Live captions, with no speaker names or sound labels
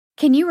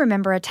Can you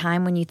remember a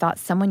time when you thought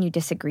someone you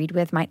disagreed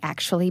with might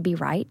actually be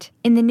right?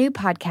 In the new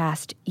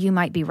podcast, You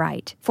Might Be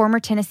Right, former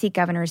Tennessee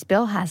Governors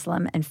Bill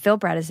Haslam and Phil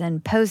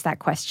Bredesen pose that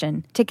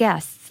question to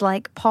guests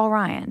like Paul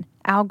Ryan,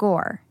 Al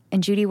Gore,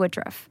 and Judy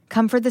Woodruff.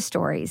 Come for the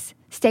stories,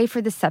 stay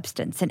for the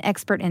substance and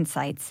expert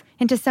insights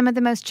into some of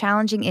the most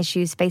challenging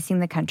issues facing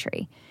the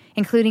country,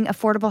 including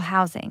affordable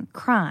housing,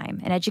 crime,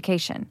 and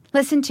education.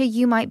 Listen to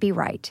You Might Be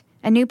Right,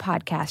 a new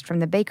podcast from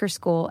the Baker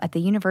School at the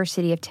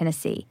University of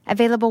Tennessee,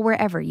 available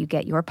wherever you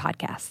get your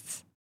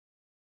podcasts.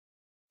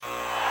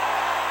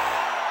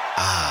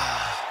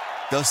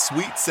 Ah, the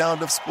sweet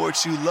sound of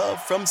sports you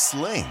love from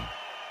Sling.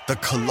 The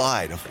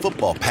collide of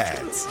football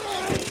pads.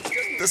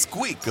 The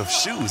squeak of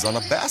shoes on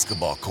a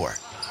basketball court.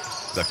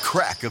 The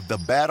crack of the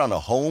bat on a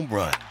home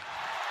run.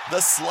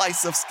 The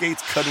slice of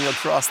skates cutting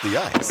across the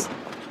ice.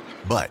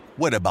 But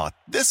what about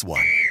this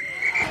one?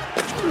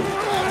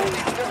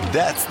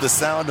 That's the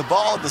sound of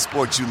all the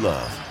sports you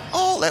love,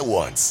 all at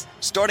once.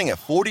 Starting at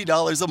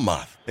 $40 a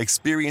month.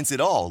 Experience it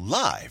all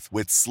live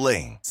with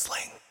Sling.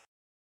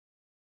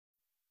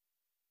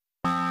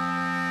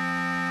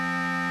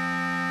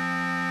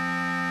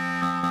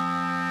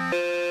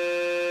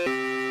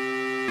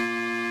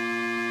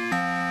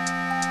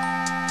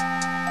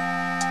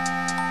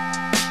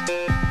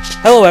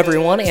 Hello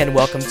everyone, and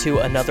welcome to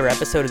another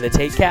episode of the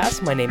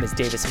TakeCast. My name is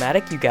Davis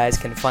Maddock. You guys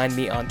can find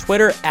me on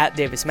Twitter at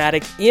Davis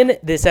Maddock. In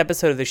this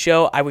episode of the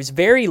show, I was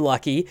very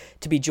lucky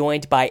to be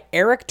joined by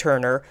Eric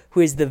Turner,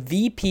 who is the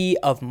VP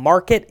of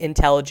Market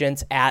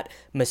Intelligence at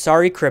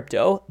Messari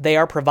Crypto. They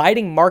are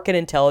providing market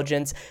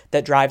intelligence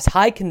that drives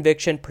high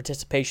conviction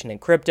participation in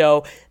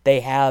crypto.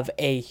 They have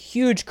a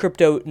huge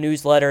crypto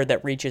newsletter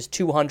that reaches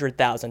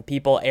 200,000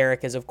 people.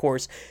 Eric is, of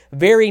course,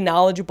 very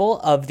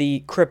knowledgeable of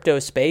the crypto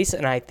space,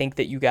 and I think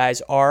that you guys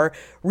are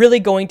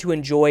really going to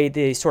enjoy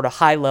the sort of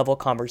high-level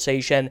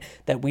conversation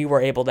that we were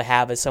able to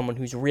have as someone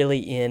who's really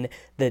in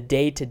the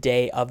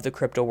day-to-day of the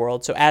crypto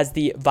world. So as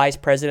the Vice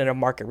President of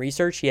Market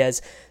Research, he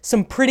has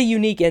some pretty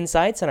unique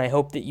insights, and I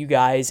hope that you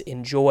guys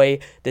enjoy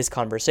this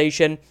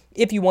conversation.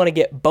 If you want to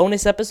get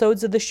bonus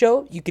episodes of the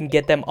show, you can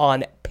get them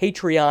on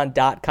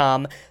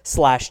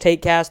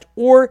patreon.com/takecast,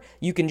 or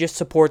you can just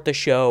support the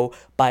show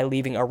by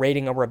leaving a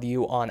rating or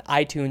review on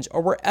iTunes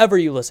or wherever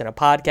you listen to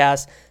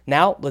podcasts.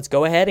 Now, let's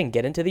go ahead and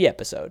get into the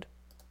episode.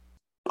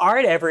 All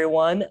right,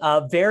 everyone.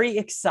 Very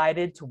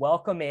excited to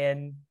welcome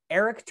in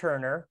Eric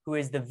Turner, who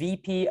is the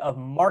VP of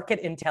Market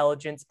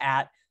Intelligence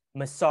at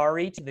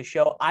Messari, to the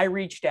show. I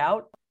reached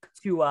out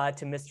to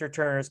Mr.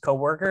 Turner's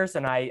coworkers,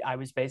 and I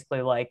was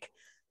basically like,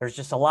 there's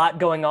just a lot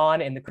going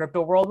on in the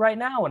crypto world right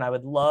now, and I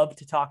would love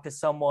to talk to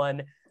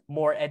someone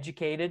more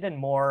educated and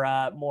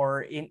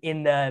more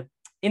in the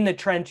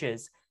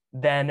trenches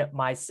than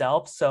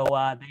myself. So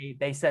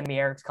they send me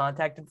Eric's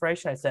contact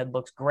information. I said,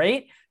 looks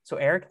great. So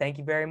Eric, thank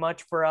you very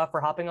much for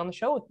hopping on the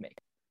show with me.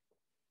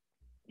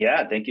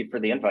 Yeah, thank you for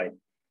the invite.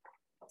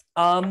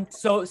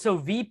 So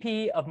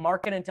VP of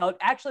Market Intelligence.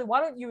 Actually,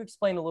 why don't you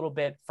explain a little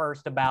bit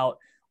first about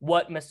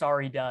what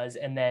Messari does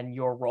and then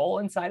your role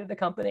inside of the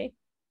company?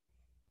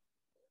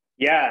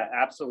 Yeah,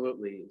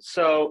 absolutely.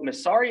 So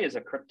Messari is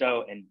a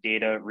crypto and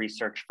data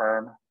research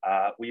firm.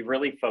 We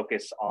really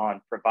focus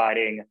on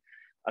providing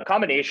a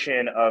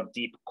combination of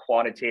deep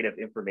quantitative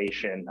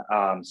information,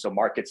 so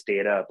markets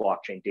data,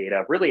 blockchain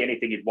data, really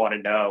anything you'd want to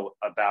know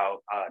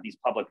about these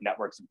public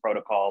networks and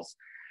protocols.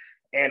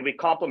 And we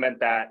complement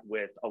that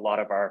with a lot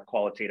of our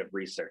qualitative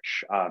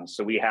research.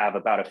 So we have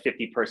about a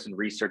 50-person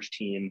research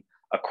team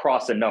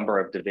across a number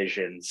of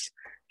divisions.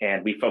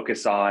 And we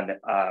focus on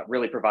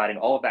really providing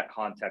all of that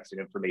context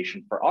and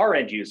information for our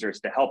end users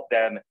to help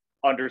them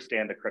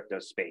understand the crypto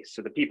space.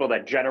 So the people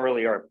that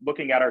generally are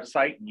looking at our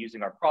site and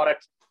using our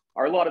products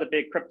are a lot of the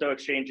big crypto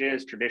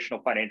exchanges, traditional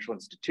financial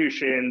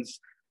institutions,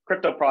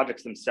 crypto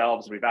projects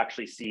themselves. We've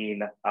actually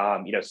seen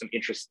some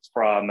interest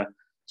from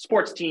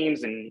sports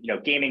teams and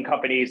gaming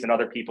companies and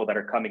other people that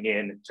are coming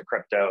in to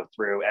crypto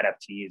through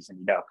NFTs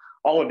and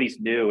all of these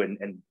new and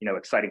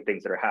exciting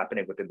things that are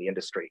happening within the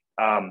industry.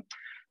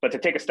 But to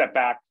take a step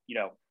back,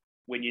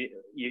 when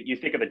you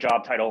think of the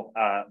job title,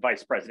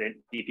 Vice President,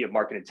 VP of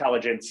Market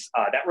Intelligence,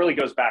 that really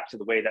goes back to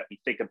the way that we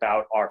think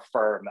about our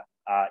firm,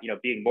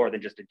 being more than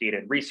just a data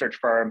and research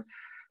firm,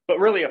 but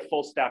really a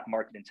full stack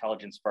market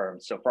intelligence firm.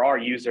 So for our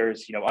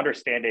users,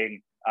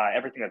 understanding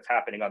everything that's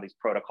happening on these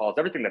protocols,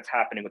 everything that's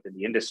happening within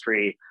the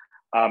industry,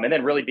 and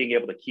then really being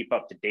able to keep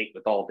up to date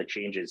with all of the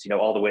changes,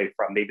 all the way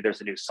from maybe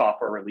there's a new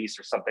software release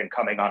or something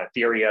coming on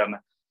Ethereum,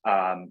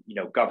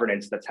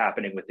 governance that's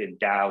happening within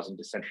DAOs and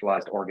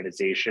decentralized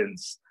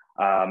organizations.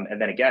 And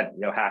then again,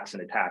 hacks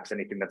and attacks,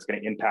 anything that's going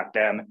to impact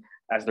them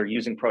as they're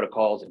using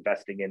protocols,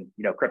 investing in,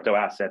 crypto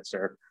assets,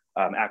 or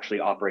actually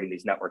operating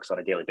these networks on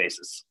a daily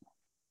basis.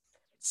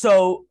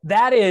 So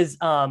that is,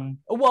 kind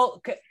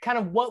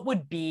of what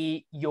would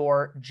be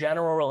your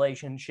general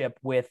relationship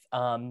with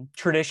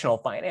traditional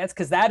finance?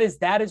 Because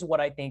that is what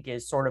I think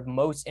is sort of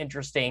most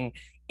interesting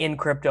in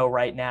crypto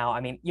right now.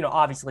 I mean,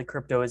 obviously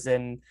crypto is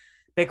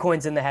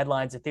Bitcoin's in the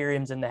headlines,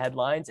 Ethereum's in the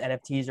headlines,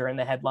 NFTs are in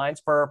the headlines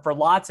for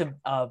lots of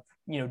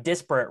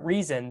disparate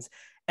reasons.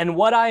 And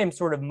what I am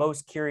sort of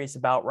most curious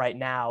about right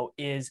now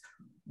is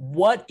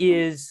what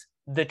is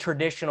the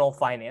traditional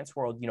finance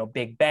world,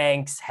 big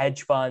banks,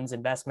 hedge funds,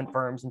 investment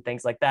firms, and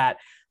things like that.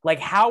 Like,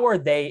 how are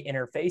they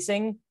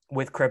interfacing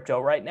with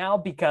crypto right now?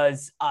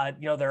 Because,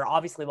 there are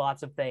obviously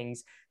lots of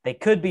things they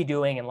could be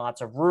doing and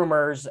lots of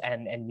rumors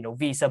and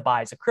Visa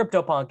buys a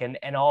CryptoPunk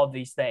and all of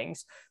these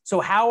things. So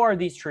how are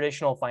these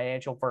traditional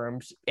financial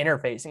firms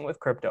interfacing with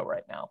crypto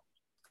right now?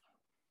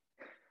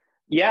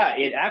 Yeah,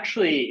 it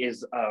actually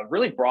is a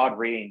really broad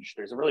range.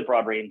 There's a really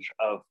broad range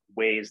of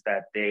ways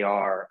that they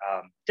are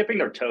dipping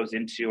their toes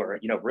into or,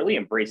 really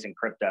embracing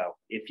crypto.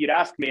 If you'd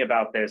asked me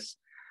about this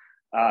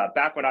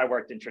back when I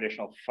worked in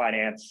traditional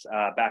finance,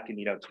 back in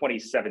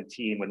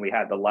 2017 when we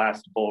had the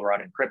last bull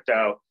run in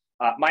crypto,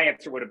 my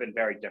answer would have been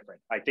very different.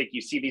 I think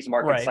you see these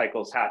market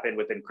cycles happen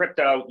within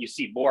crypto. You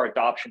see more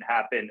adoption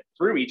happen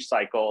through each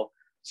cycle.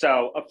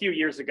 So a few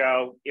years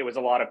ago, it was a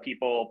lot of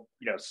people,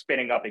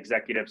 spinning up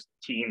executive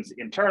teams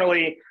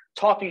internally,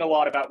 talking a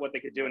lot about what they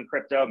could do in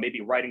crypto,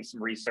 maybe writing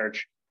some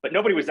research, but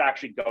nobody was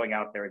actually going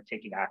out there and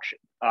taking action.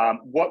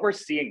 What we're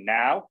seeing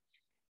now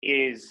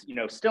is,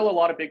 still a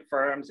lot of big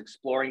firms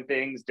exploring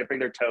things, dipping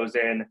their toes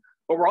in,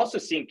 but we're also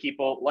seeing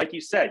people, like you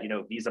said,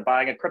 Visa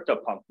buying a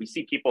CryptoPunk. We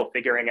see people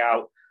figuring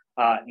out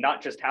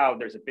not just how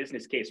there's a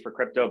business case for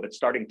crypto, but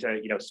starting to,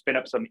 spin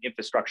up some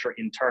infrastructure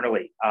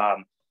internally,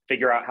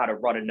 figure out how to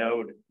run a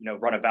node,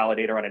 run a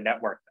validator on a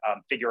network,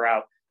 figure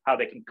out how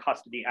they can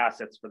custody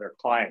assets for their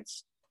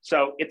clients.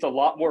 So it's a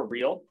lot more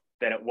real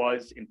than it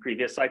was in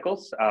previous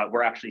cycles.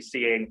 We're actually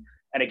seeing,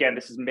 and again,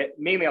 this is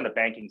mainly on the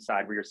banking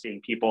side where you're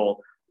seeing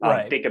people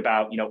think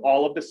about,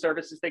 all of the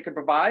services they could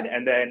provide.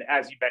 And then,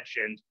 as you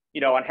mentioned,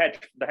 on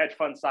the hedge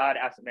fund side,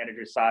 asset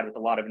managers side, with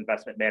a lot of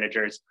investment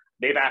managers,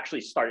 they've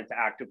actually started to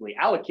actively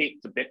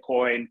allocate to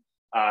Bitcoin,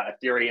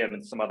 Ethereum,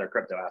 and some other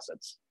crypto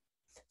assets.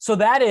 So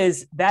that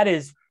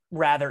is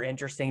rather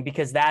interesting,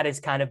 because that has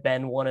kind of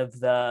been one of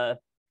the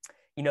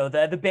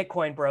the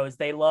Bitcoin bros.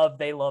 They love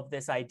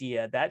this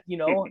idea that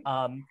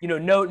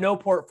no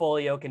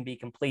portfolio can be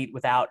complete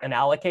without an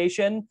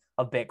allocation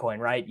of Bitcoin,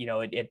 right?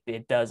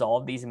 It does all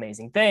of these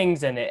amazing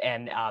things, and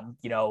it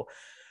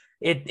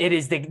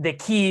is the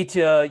key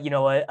to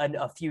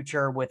a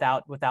future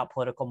without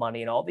political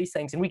money and all these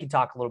things. And we can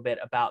talk a little bit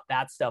about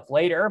that stuff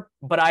later.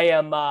 But I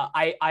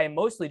am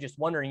mostly just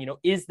wondering,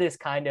 is this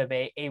kind of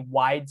a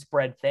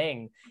widespread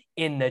thing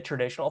in the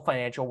traditional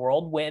financial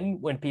world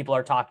when people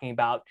are talking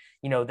about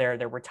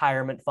their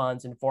retirement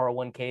funds and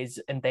 401ks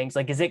and things?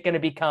 Like, is it going to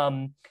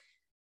become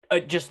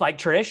just like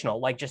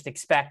traditional, like just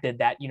expected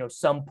that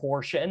some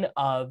portion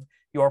of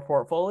your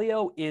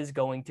portfolio is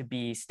going to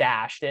be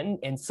stashed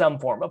in some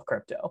form of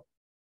crypto?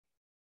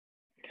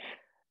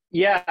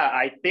 Yeah,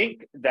 I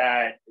think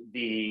that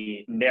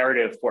the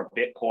narrative for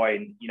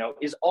Bitcoin,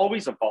 is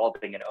always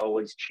evolving and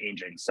always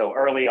changing. So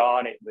early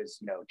on, it was,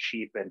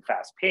 cheap and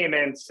fast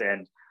payments,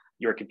 and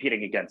you're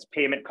competing against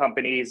payment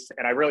companies.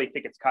 And I really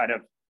think it's kind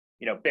of,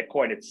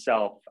 Bitcoin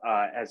itself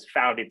has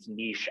found its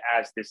niche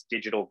as this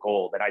digital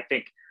gold. And I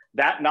think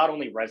that not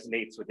only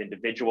resonates with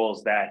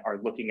individuals that are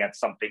looking at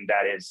something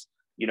that is,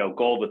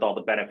 gold with all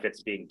the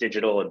benefits being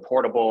digital and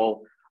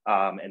portable,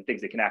 and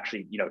things that can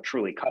actually,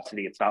 truly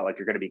custody. It's not like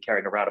you're going to be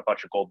carrying around a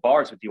bunch of gold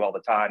bars with you all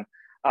the time.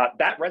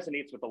 That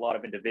resonates with a lot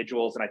of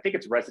individuals. And I think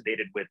it's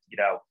resonated with,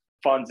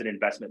 funds and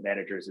investment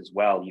managers as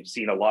well. You've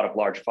seen a lot of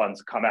large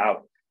funds come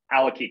out,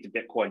 allocate to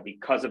Bitcoin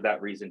because of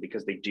that reason,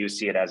 because they do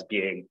see it as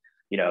being,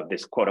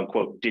 this quote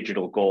unquote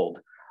digital gold.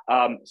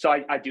 So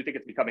I do think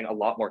it's becoming a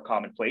lot more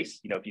commonplace.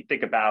 If you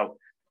think about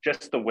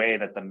just the way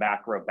that the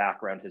macro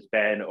background has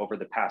been over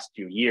the past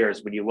few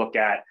years, when you look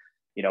at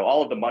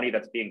all of the money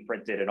that's being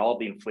printed and all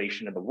the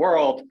inflation in the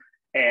world,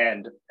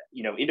 and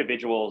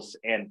individuals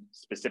and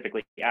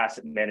specifically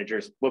asset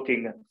managers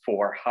looking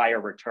for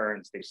higher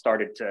returns, they've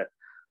started to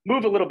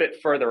move a little bit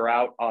further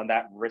out on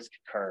that risk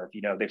curve.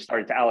 They've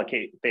started to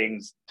allocate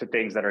things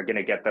that are going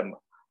to get them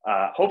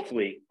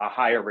hopefully a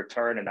higher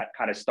return, and that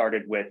kind of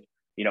started with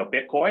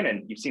Bitcoin,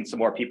 and you've seen some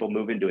more people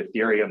move into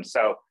Ethereum.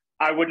 So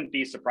I wouldn't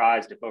be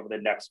surprised if over the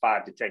next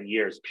 5 to 10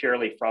 years,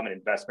 purely from an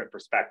investment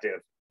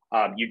perspective,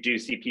 you do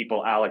see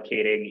people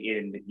allocating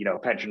in,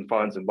 pension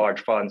funds and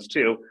large funds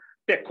to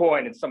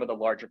Bitcoin and some of the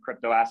larger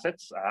crypto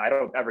assets. I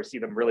don't ever see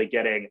them really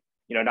getting,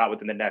 not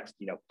within the next,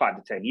 5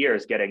 to 10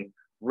 years, getting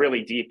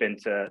really deep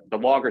into the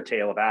longer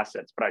tail of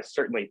assets. But I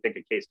certainly think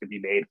a case could be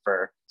made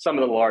for some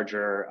of the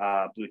larger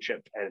blue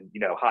chip and,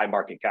 high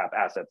market cap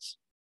assets.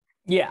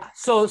 Yeah.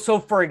 So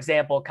for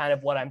example, kind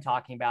of what I'm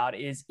talking about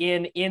is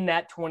in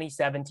that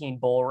 2017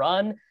 bull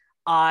run,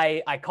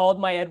 I called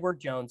my Edward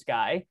Jones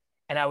guy.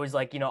 And I was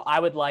like, I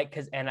would like,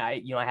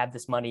 I have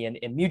this money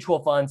in mutual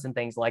funds and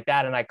things like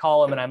that. And I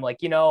call him and I'm like,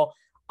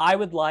 I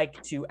would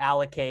like to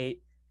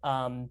allocate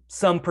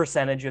some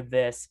percentage of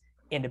this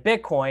into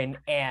Bitcoin.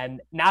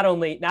 And not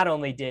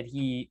only did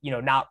he,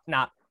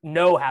 not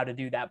know how to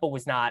do that, but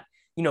was not,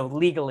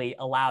 legally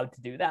allowed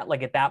to do that.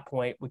 Like at that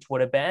point, which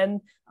would have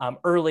been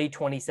early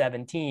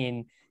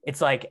 2017,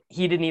 it's like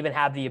he didn't even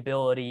have the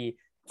ability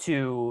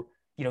to,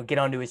 get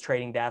onto his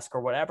trading desk or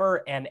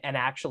whatever and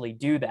actually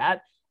do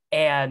that.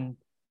 And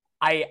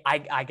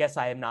I guess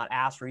I have not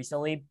asked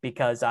recently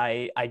because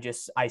I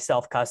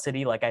self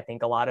custody, like I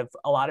think a lot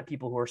of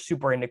people who are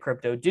super into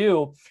crypto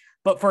do.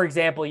 But for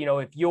example,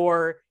 if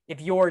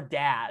your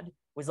dad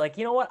was like,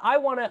 you know what, I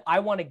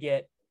want to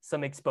get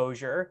some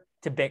exposure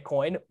to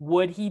Bitcoin,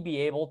 would he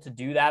be able to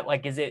do that?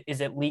 Like, is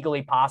it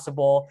legally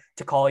possible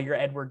to call your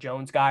Edward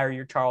Jones guy or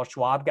your Charles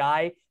Schwab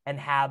guy and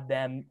have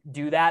them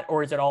do that,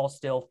 or is it all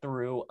still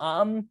through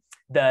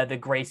the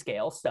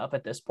Grayscale stuff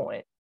at this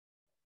point?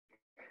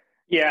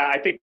 Yeah, I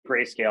think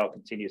Grayscale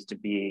continues to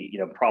be,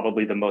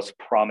 probably the most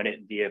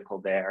prominent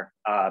vehicle there.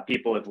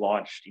 People have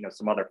launched,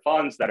 some other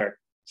funds that are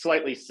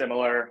slightly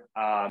similar.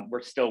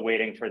 We're still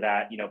waiting for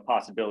that,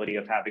 possibility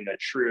of having a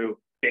true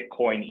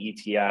Bitcoin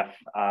ETF,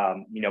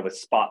 with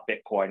spot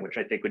Bitcoin, which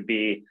I think would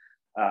be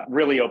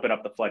really open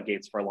up the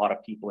floodgates for a lot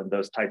of people in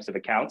those types of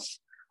accounts.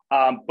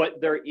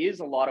 But there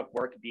is a lot of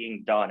work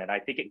being done, and I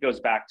think it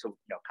goes back to,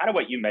 kind of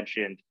what you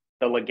mentioned,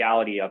 the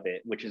legality of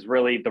it, which is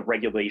really the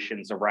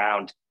regulations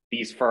around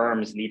these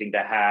firms needing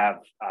to have,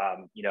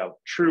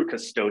 true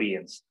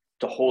custodians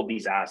to hold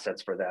these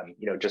assets for them,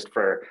 just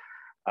for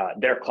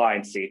their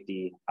client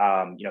safety.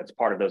 It's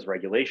part of those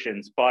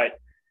regulations, but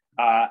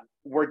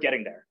we're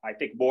getting there. I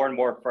think more and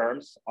more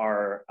firms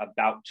are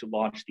about to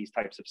launch these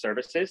types of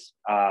services.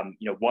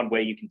 One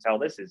way you can tell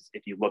this is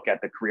if you look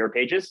at the career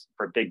pages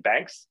for big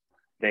banks,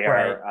 they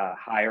are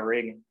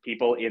hiring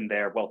people in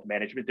their wealth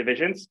management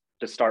divisions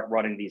to start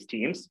running these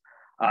teams.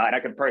 And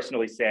I can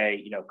personally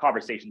say,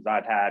 conversations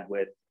I've had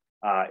with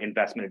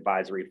investment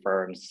advisory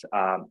firms,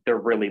 they're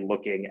really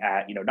looking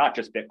at, not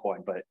just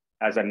Bitcoin, but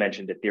as I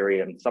mentioned,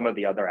 Ethereum, some of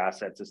the other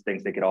assets as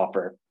things they could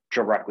offer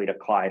directly to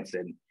clients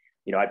in,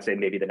 I'd say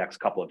maybe the next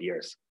couple of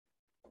years.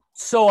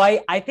 So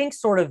I think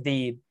sort of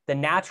the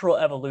natural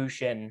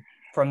evolution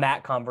from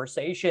that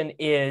conversation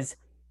is,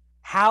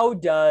 how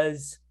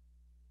does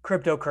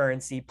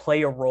cryptocurrency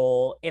play a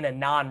role in a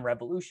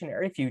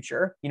non-revolutionary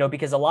future?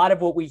 Because a lot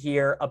of what we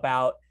hear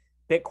about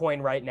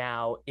Bitcoin right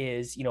now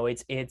is,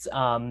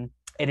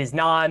 it is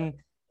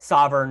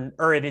non-sovereign,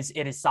 or it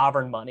is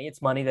sovereign money.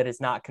 It's money that is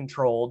not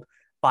controlled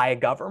by a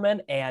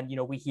government. And,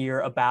 we hear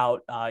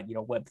about,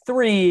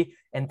 Web3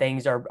 and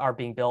things are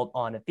being built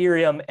on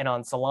Ethereum and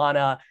on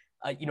Solana,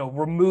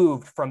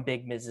 removed from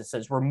big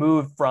businesses,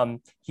 removed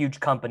from huge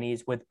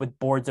companies with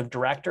boards of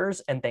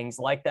directors and things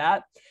like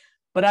that.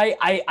 But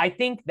I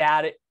think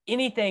that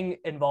anything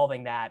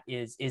involving that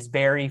is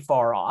very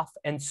far off.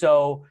 And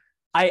so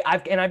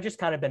I've just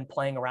kind of been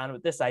playing around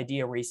with this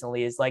idea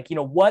recently, is like,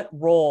 what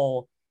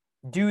role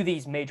do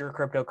these major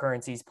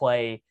cryptocurrencies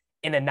play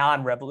in a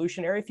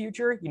non-revolutionary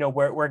future,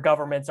 where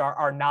governments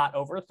are not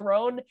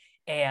overthrown,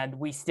 and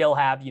we still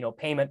have,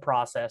 payment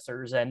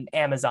processors and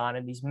Amazon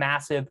and these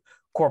massive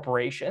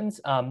corporations.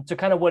 So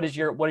kind of what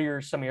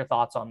are some of your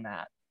thoughts on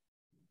that?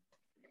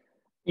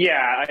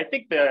 Yeah, I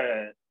think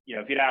if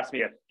you'd asked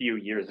me a few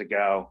years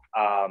ago,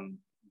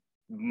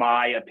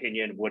 my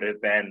opinion would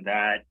have been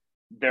that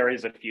there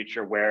is a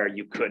future where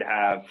you could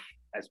have,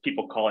 as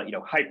people call it,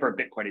 hyper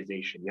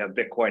Bitcoinization. You have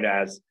Bitcoin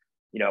as,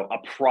 a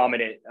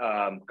prominent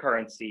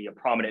currency, a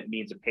prominent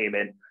means of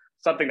payment,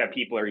 something that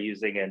people are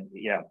using. And,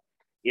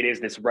 it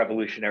is this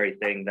revolutionary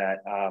thing that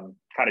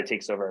kind of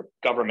takes over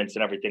governments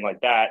and everything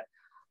like that.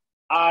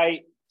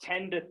 I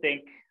tend to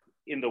think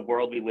in the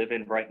world we live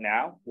in right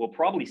now, we'll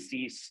probably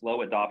see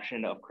slow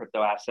adoption of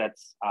crypto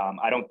assets.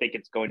 I don't think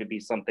it's going to be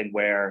something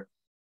where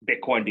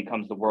Bitcoin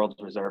becomes the world's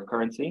reserve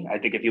currency. I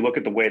think if you look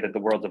at the way that the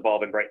world's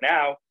evolving right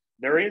now,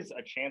 there is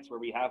a chance where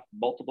we have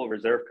multiple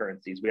reserve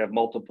currencies. We have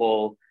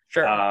multiple,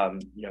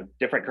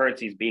 different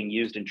currencies being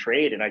used in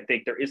trade. And I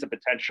think there is a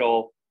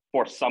potential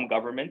for some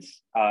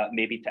governments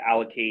maybe to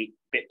allocate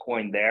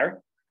Bitcoin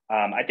there.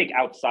 I think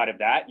outside of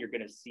that, you're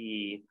going to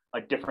see a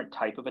different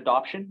type of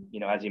adoption.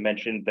 As you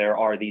mentioned, there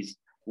are these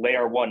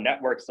layer one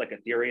networks like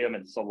Ethereum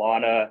and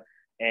Solana,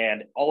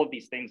 and all of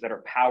these things that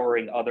are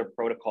powering other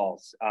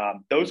protocols.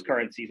 Those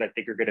currencies, I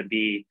think, are going to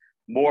be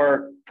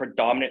more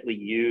predominantly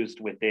used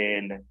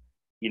within,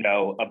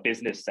 a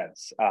business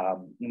sense,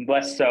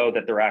 less so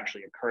that they're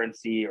actually a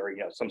currency or,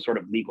 some sort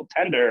of legal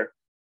tender.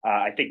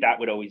 I think that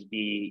would always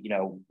be,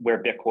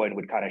 where Bitcoin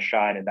would kind of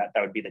shine, and that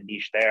would be the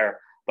niche there.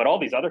 But all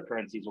these other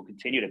currencies will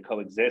continue to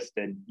coexist.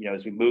 And,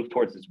 as we move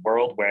towards this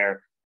world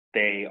where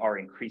they are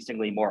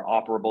increasingly more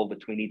operable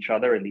between each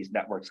other and these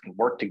networks can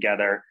work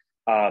together,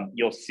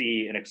 you'll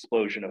see an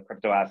explosion of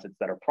crypto assets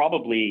that are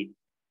probably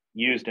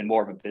used in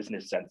more of a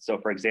business sense. So,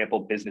 for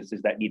example,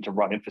 businesses that need to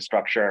run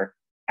infrastructure,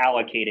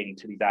 allocating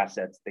to these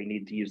assets, they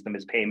need to use them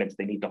as payments,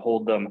 they need to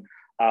hold them.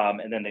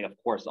 And then they, of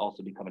course,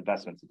 also become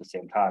investments at the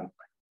same time.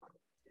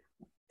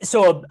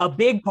 So a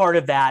big part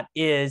of that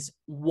is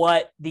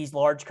what these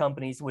large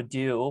companies would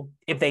do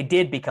if they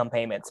did become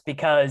payments,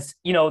 because,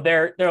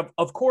 they're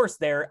of course,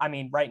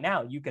 right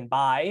now you can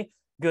buy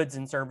goods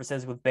and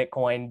services with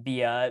Bitcoin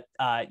via,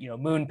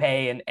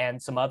 MoonPay and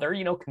some other,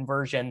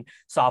 conversion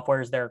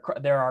softwares.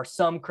 There are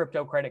some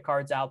crypto credit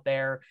cards out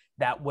there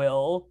that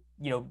will,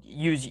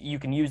 you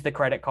can use the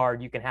credit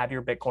card, you can have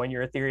your Bitcoin,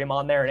 your Ethereum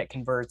on there, and it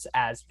converts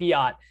as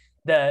fiat.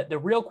 The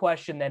real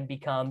question then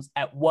becomes,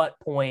 at what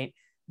point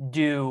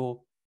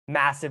do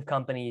massive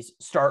companies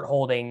start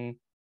holding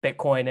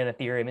Bitcoin and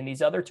Ethereum and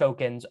these other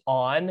tokens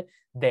on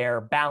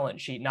their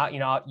balance sheet? Not,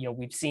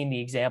 we've seen the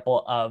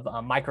example of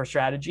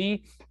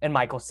MicroStrategy and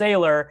Michael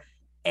Saylor.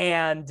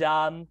 And,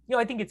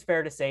 I think it's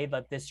fair to say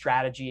that this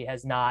strategy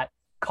has not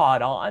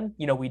caught on.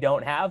 We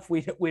don't have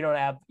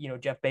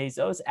Jeff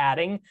Bezos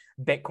adding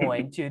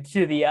Bitcoin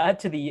to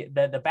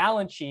the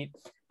balance sheet.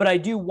 But I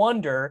do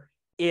wonder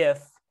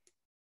if,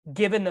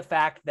 given the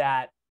fact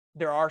that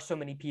there are so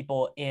many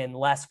people in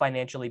less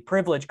financially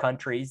privileged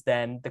countries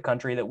than the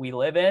country that we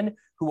live in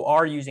who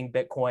are using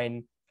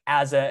Bitcoin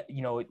as the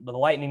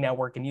Lightning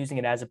Network and using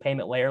it as a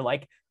payment layer,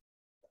 like,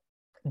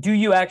 do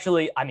you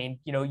actually,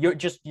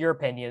 your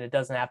opinion, it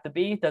doesn't have to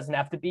be,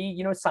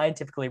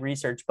 scientifically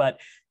researched, but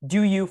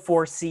do you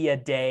foresee a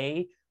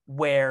day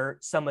where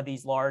some of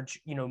these large,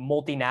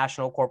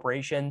 multinational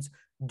corporations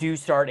do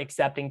start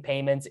accepting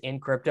payments in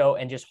crypto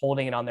and just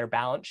holding it on their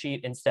balance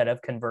sheet instead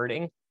of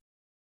converting?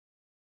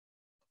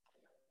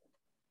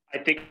 I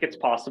think it's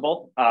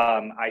possible.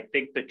 I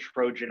think the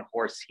Trojan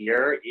horse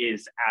here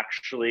is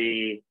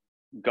actually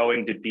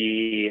going to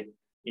be,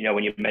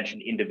 when you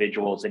mentioned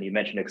individuals and you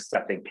mentioned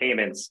accepting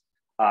payments,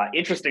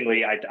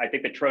 interestingly, I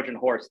think the Trojan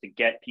horse to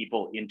get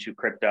people into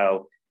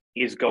crypto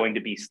is going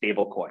to be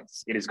stable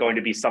coins. It is going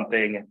to be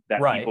something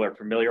that people are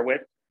familiar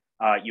with.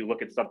 You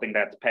look at something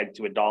that's pegged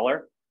to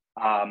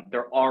 $1.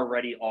 There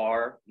already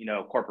are,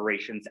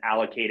 corporations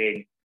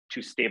allocating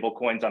to stable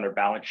coins on their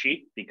balance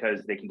sheet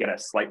because they can get a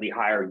slightly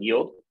higher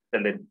yield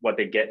than what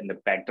they get in the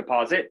bank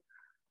deposit.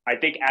 I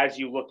think as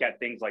you look at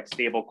things like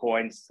stable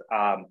coins,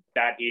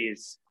 that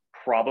is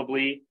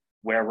probably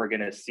where we're going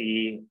to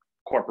see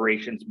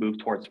corporations move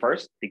towards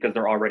first because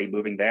they're already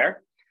moving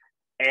there.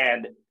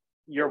 And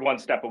you're one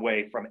step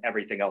away from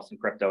everything else in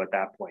crypto at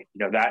that point.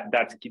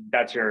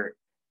 That's your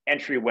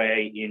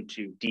entryway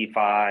into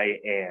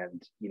DeFi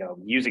and,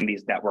 using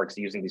these networks,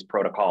 using these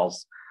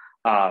protocols.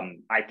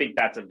 I think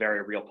that's a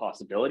very real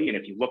possibility. And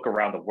if you look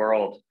around the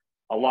world,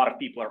 a lot of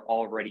people are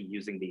already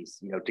using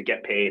these, to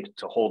get paid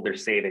to hold their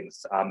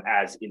savings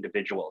as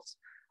individuals.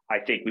 I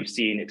think we've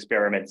seen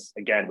experiments,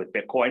 again, with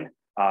Bitcoin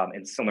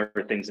and similar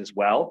things as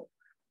well.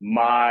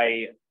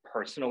 My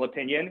personal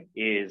opinion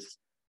is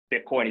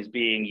Bitcoin is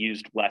being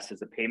used less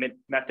as a payment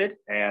method,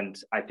 and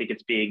I think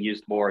it's being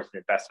used more as an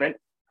investment.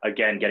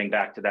 Again, getting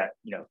back to that,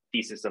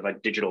 thesis of a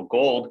digital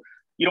gold,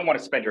 you don't want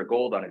to spend your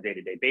gold on a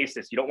day-to-day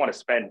basis. You don't want to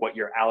spend what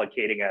you're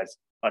allocating as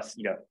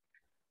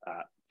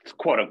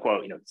quote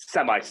unquote,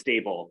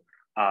 semi-stable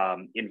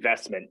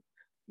investment.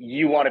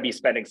 You want to be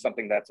spending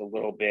something that's a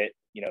little bit,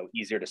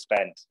 easier to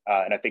spend.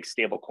 And I think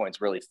stable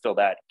coins really fill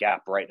that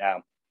gap right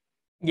now.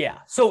 Yeah.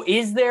 So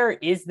is there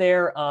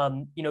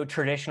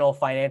traditional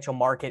financial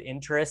market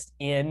interest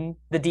in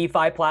the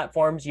DeFi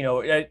platforms?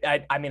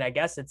 I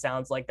guess it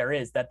sounds like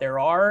there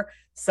are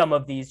some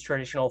of these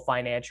traditional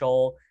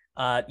financial,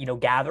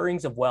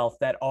 gatherings of wealth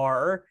that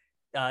are,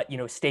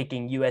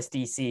 staking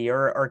USDC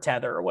or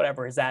Tether or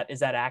whatever. Is that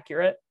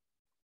accurate?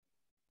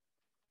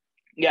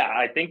 Yeah,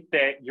 I think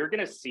that you're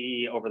going to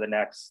see over the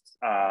next,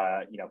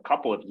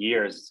 couple of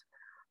years,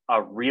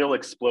 a real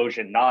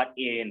explosion, not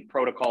in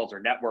protocols or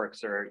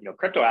networks or,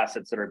 crypto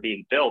assets that are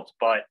being built,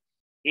 but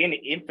in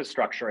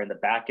infrastructure in the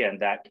back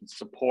end that can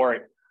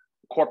support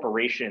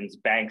corporations,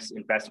 banks,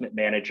 investment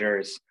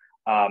managers,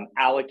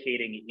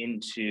 allocating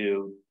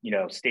into,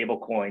 stable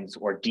coins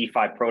or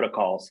DeFi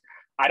protocols.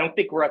 I don't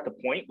think we're at the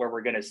point where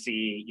we're going to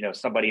see,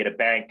 somebody at a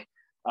bank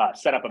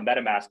set up a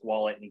MetaMask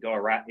wallet and go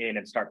in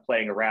and start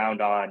playing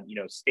around on,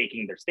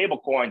 staking their stable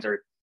coins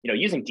or,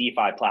 using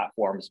DeFi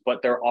platforms.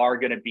 But there are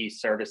going to be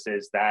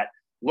services that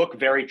look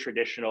very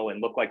traditional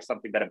and look like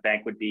something that a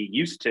bank would be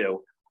used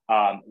to,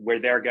 where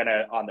they're going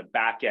to, on the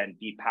back end,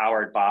 be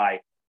powered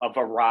by a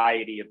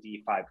variety of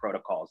DeFi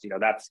protocols.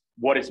 That's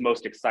what is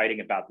most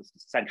exciting about this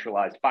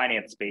decentralized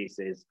finance space,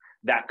 is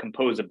that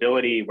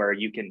composability where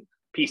you can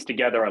piece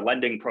together a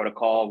lending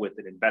protocol with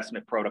an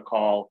investment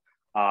protocol,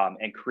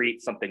 and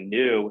create something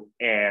new.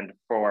 And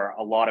for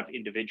a lot of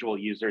individual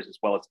users as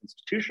well as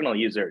institutional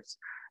users,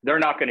 they're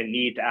not going to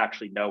need to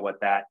actually know what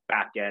that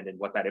back end and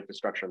what that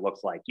infrastructure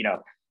looks like.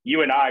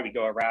 You and I, we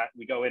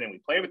go in and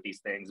we play with these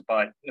things,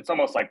 but it's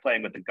almost like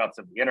playing with the guts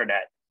of the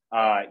internet.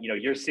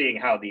 You're seeing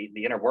how the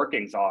inner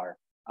workings are.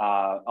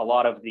 A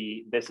lot of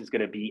this is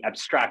going to be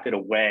abstracted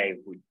away,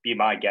 would be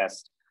my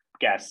guess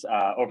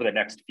over the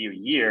next few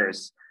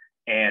years.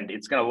 And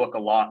it's going to look a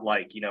lot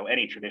like,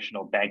 any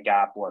traditional bank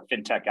app or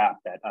fintech app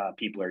that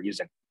people are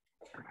using.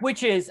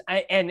 Which is,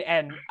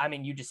 and I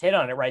mean, you just hit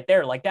on it right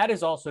there. Like, that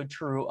is also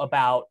true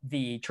about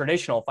the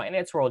traditional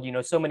finance world.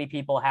 So many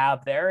people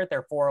have their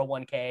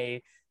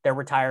 401k, their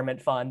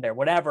retirement fund, their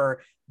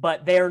whatever,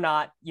 but they're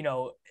not,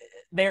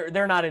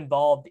 they're not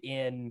involved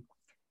in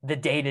the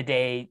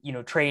day-to-day,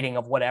 trading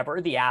of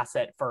whatever the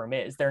asset firm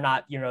is. They're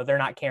not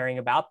caring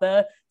about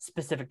the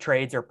specific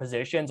trades or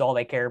positions. All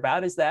they care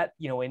about is that,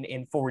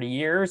 in 40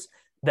 years,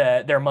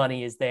 their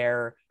money is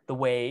there the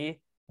way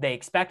they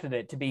expected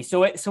it to be.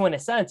 So in a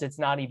sense, it's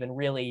not even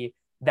really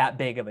that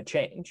big of a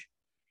change.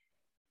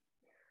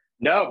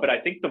 No, but I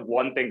think the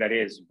one thing that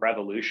is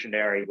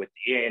revolutionary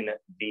within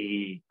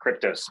the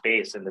crypto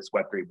space in this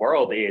Web3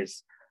 world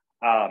is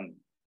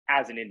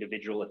as an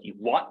individual, if you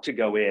want to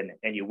go in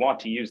and you want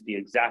to use the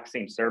exact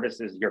same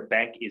services your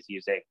bank is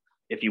using,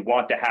 if you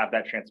want to have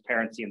that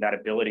transparency and that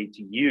ability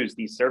to use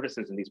these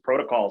services and these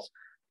protocols,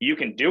 you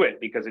can do it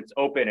because it's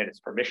open and it's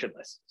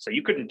permissionless. So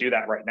you couldn't do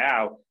that right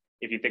now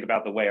if you think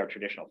about the way our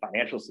traditional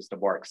financial system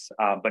works.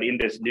 But in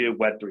this new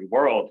Web3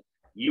 world,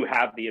 you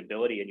have the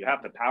ability and you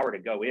have the power to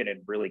go in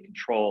and really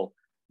control,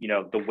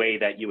 the way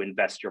that you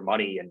invest your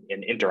money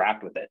and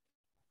interact with it.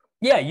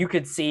 Yeah, you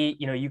could see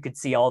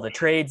all the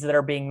trades that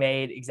are being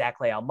made,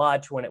 exactly how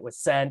much, when it was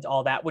sent,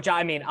 all that, which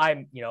I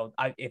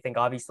think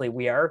obviously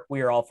we are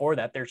all for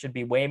that. There should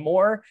be way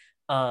more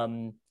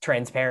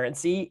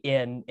transparency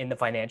in the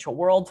financial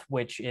world,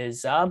 which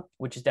is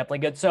definitely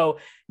good. So,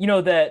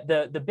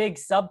 the big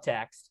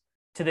subtext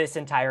to this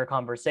entire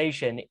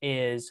conversation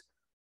is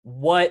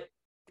what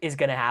is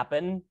going to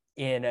happen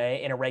in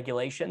a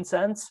regulation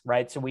sense,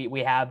 right? So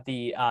we have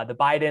the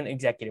Biden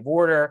executive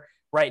order.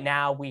 Right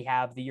now, we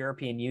have the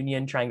European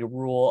Union trying to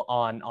rule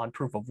on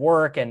proof of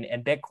work and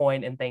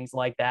Bitcoin and things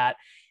like that.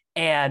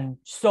 And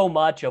so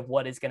much of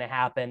what is going to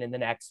happen in the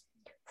next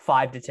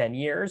 5 to 10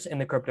 years in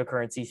the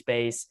cryptocurrency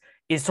space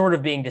is sort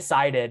of being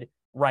decided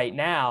right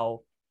now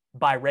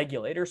by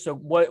regulators. So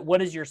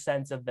what is your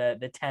sense of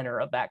the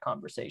tenor of that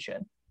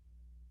conversation?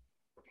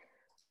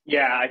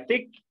 Yeah, I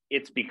think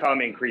it's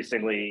become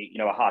increasingly,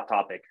 a hot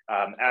topic,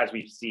 as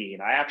we've seen.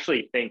 I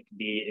actually think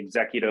the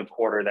executive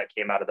order that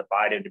came out of the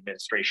Biden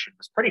administration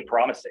was pretty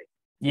promising.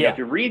 Yeah. If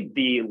you read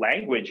the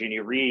language and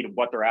you read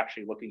what they're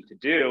actually looking to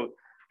do,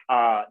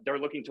 they're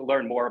looking to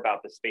learn more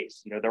about the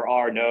space. There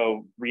are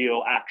no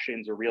real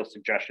actions or real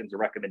suggestions or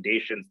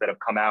recommendations that have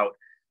come out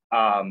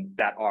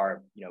that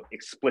are,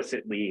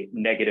 explicitly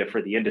negative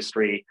for the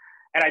industry.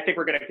 And I think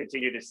we're going to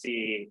continue to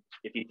see,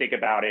 if you think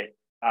about it,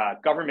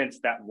 governments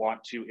that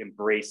want to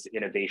embrace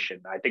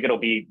innovation. I think it'll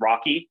be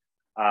rocky.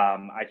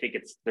 I think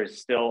there's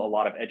still a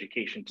lot of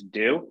education to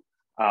do.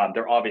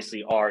 There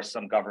obviously are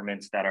some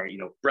governments that are,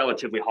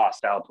 relatively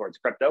hostile towards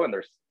crypto, and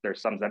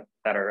there's some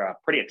that are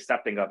pretty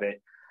accepting of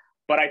it.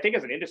 But I think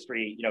as an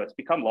industry, it's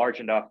become large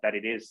enough that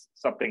it is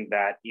something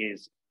that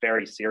is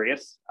very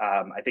serious.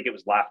 I think it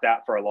was laughed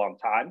at for a long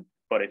time,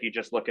 but if you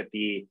just look at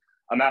the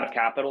amount of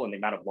capital and the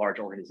amount of large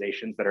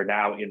organizations that are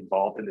now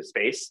involved in the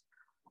space,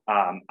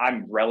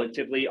 I'm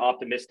relatively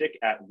optimistic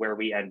at where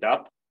we end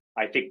up.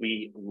 I think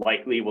we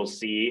likely will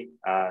see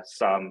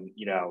some,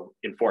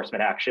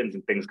 enforcement actions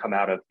and things come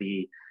out of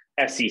the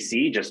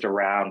SEC just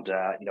around,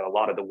 a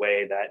lot of the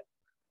way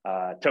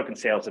that token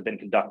sales have been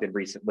conducted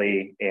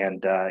recently,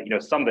 and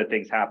some of the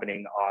things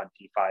happening on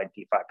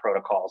DeFi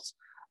protocols.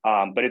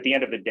 But at the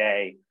end of the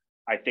day,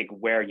 I think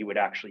where you would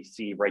actually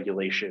see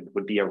regulation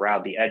would be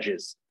around the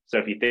edges. So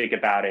if you think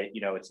about it,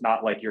 it's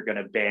not like you're going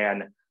to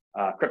ban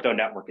crypto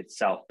network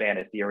itself, ban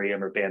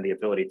Ethereum, or ban the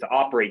ability to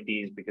operate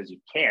these, because you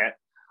can't.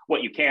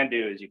 What you can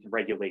do is you can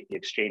regulate the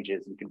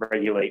exchanges. You can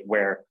regulate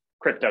where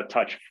crypto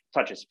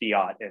touches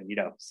fiat, and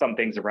some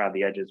things around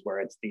the edges where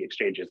it's the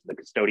exchanges and the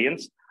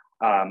custodians.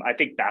 I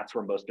think that's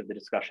where most of the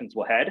discussions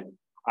will head.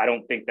 I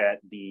don't think that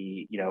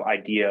the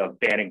idea of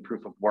banning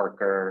proof of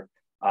work or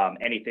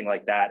anything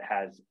like that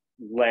has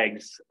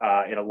legs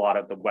in a lot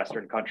of the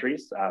Western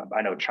countries.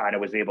 I know China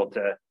was able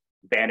to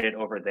ban it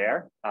over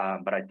there,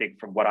 but I think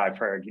from what I've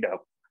heard,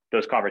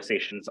 those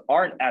conversations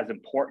aren't as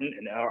important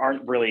and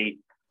aren't really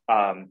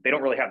they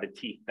don't really have the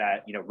teeth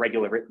that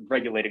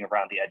regulating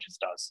around the edges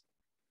does.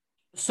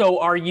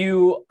 So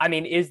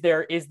is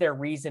there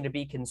reason to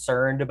be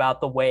concerned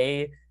about the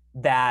way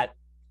that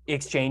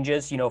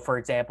exchanges, for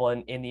example,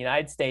 in the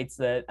United States,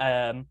 that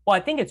I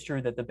think it's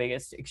true that the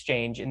biggest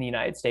exchange in the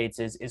United States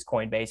is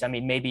Coinbase. I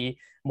mean, maybe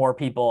more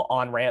people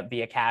on ramp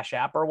via Cash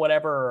App or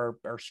whatever,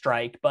 or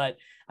Strike, but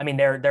I mean,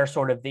 they're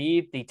sort of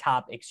the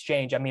top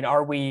exchange. I mean,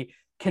 are we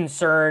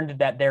concerned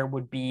that there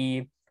would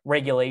be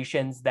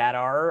regulations that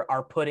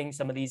are putting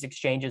some of these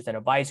exchanges in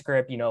a vice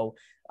grip,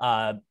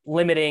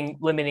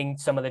 limiting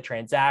some of the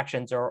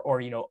transactions,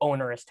 or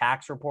onerous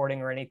tax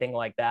reporting or anything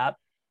like that?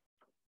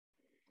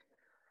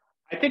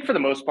 I think for the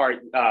most part,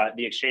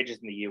 the exchanges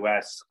in the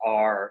U.S.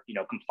 are,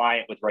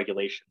 compliant with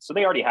regulations. So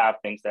they already have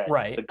things that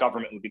the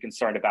government would be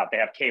concerned about. They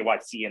have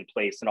KYC in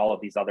place and all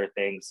of these other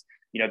things.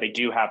 They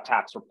do have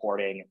tax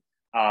reporting.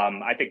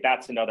 I think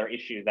that's another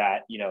issue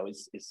that,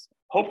 is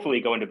hopefully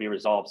going to be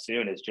resolved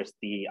soon, is just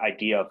the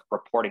idea of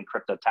reporting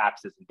crypto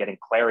taxes and getting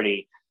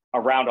clarity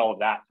around all of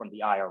that from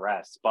the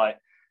IRS. But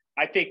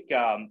I think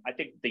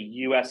the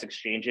U.S.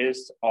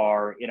 exchanges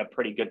are in a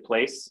pretty good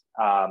place.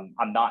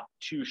 I'm not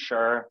too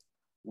sure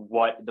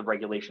what the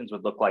regulations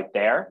would look like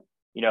there,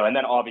 and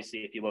then obviously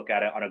if you look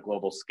at it on a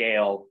global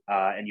scale,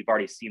 and you've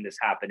already seen this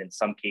happen in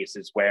some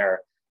cases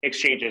where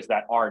exchanges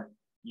that aren't,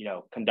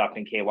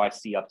 conducting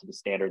KYC up to the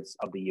standards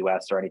of the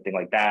US or anything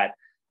like that,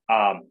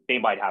 they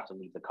might have to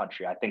leave the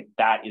country. I think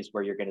that is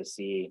where you're going to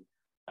see,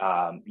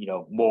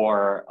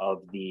 more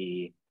of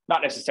the,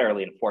 not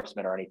necessarily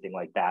enforcement or anything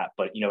like that,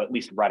 but, at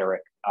least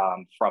rhetoric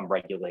from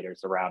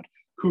regulators around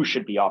who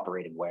should be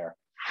operating where.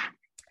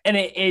 And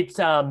it's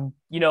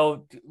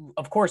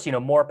of course,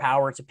 more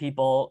power to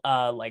people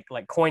like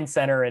Coin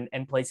Center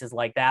and places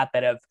like that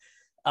have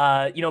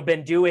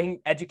been doing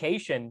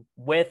education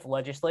with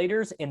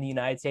legislators in the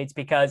United States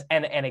because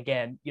and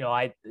again,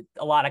 a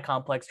lot of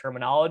complex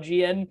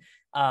terminology and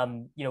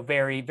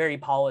very, very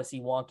policy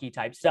wonky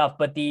type stuff.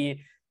 But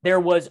there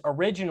was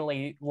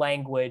originally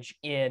language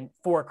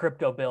for a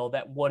crypto bill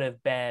that would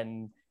have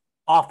been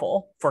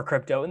awful for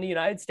crypto in the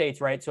United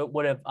States, right? So it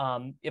would have,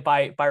 if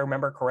I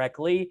remember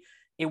correctly,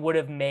 it would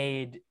have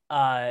made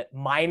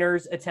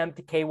miners attempt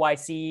to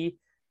KYC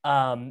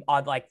on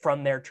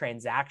from their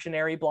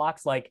transactionary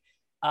blocks,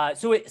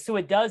 so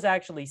it does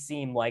actually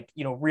seem like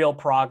real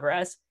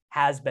progress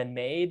has been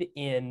made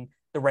in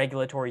the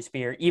regulatory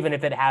sphere, even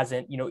if it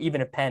hasn't, even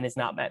if pen has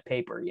not met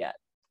paper yet.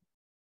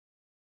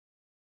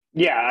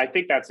 Yeah, I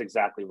think that's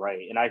exactly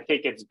right. And I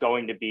think it's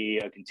going to be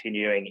a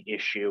continuing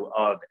issue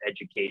of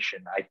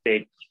education. I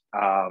think,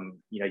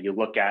 you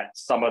look at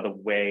some of the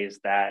ways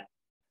that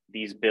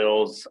these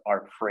bills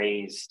are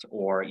phrased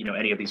or,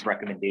 any of these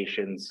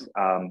recommendations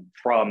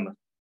from,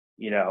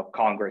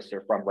 Congress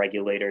or from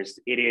regulators,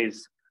 it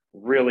is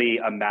really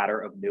a matter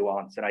of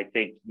nuance. And I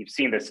think you've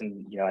seen this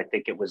in, I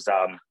think it was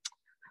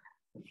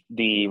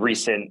the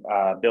recent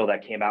bill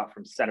that came out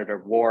from Senator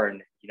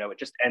Warren. It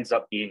just ends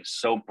up being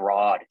so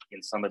broad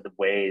in some of the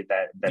way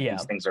that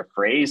these things are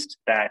phrased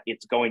that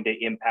it's going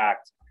to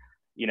impact,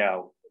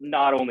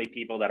 not only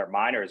people that are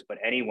miners, but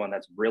anyone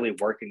that's really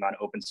working on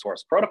open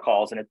source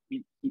protocols. And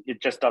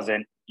it just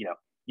doesn't,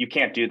 you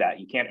can't do that.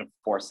 You can't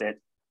enforce it.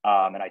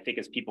 And I think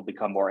as people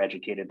become more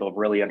educated, they'll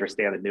really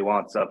understand the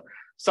nuance of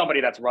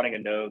somebody that's running a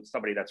node,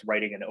 somebody that's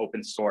writing an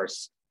open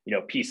source,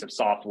 piece of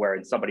software,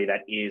 and somebody that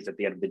is at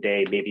the end of the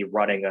day maybe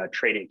running a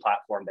trading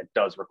platform that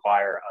does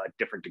require a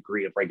different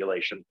degree of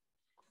regulation.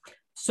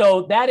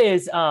 So that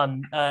is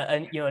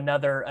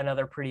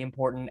another pretty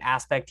important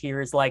aspect here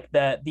is like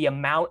the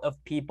amount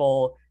of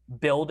people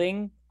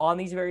building on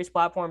these various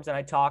platforms. And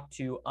I talked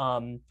to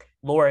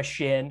Laura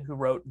Shin, who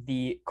wrote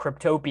the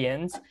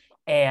Cryptopians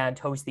and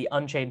hosts the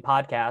Unchained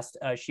podcast.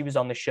 She was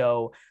on the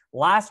show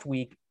last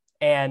week,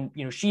 and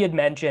she had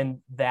mentioned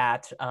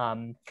that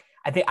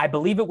I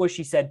believe it was,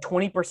 she said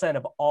 20%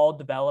 of all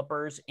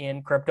developers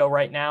in crypto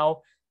right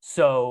now.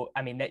 So,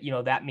 I mean,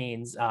 that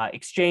means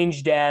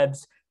exchange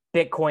devs,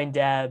 Bitcoin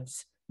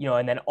devs,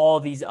 and then all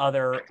these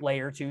other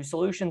layer 2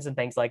 solutions and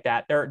things like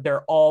that.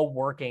 They're all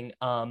working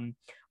on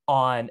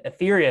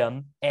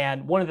Ethereum.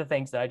 And one of the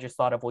things that I just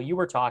thought of while you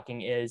were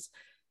talking is,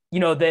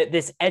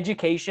 this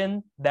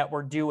education that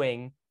we're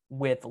doing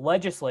with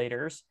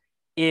legislators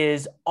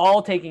is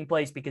all taking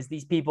place because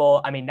these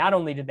people, I mean, not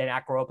only did they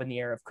not grow up in the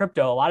era of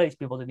crypto, a lot of these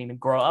people didn't even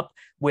grow up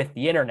with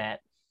the internet,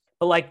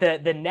 but like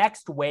the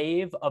next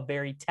wave of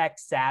very tech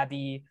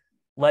savvy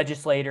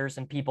legislators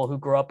and people who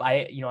grew up,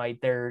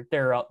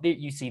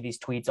 you see these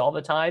tweets all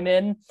the time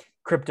in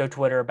crypto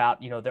Twitter about,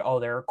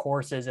 there are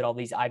courses at all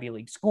these Ivy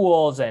League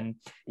schools and,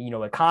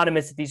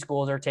 economists at these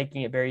schools are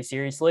taking it very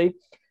seriously.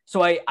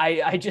 So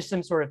I just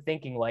am sort of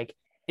thinking like,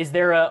 is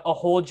there a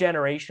whole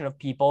generation of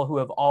people who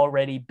have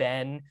already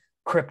been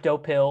crypto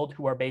pilled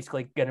who are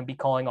basically going to be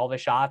calling all the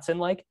shots in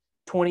like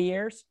 20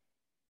 years?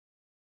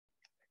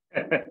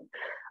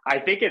 I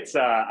think it's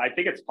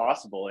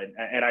possible.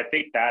 And I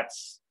think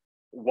that's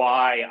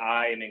why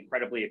I am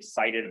incredibly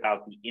excited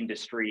about the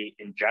industry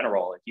in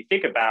general. If you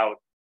think about,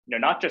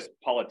 not just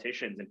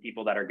politicians and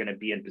people that are going to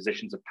be in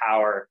positions of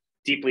power,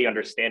 deeply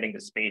understanding the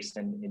space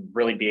and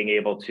really being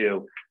able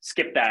to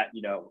skip that,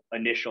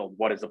 initial,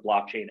 what is a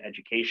blockchain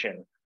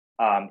education.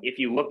 If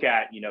you look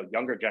at,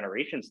 younger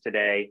generations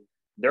today,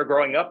 they're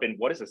growing up in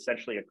what is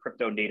essentially a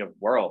crypto native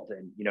world.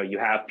 And, you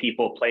have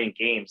people playing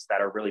games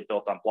that are really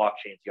built on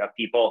blockchains. You have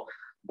people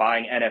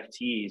buying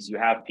NFTs. You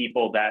have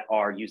people that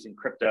are using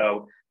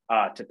crypto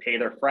to pay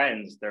their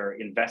friends. They're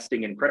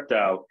investing in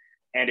crypto.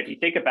 And if you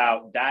think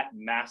about that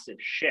massive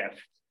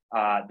shift,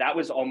 that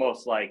was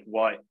almost like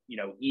what,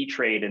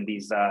 E-Trade and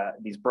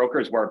these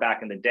brokers were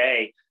back in the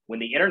day when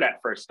the internet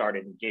first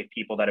started and gave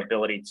people that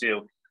ability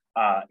to,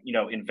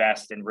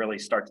 invest and really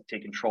start to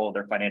take control of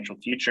their financial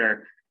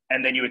future.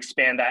 And then you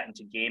expand that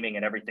into gaming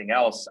and everything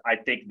else. I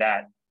think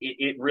that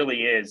it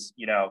really is,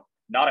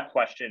 not a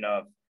question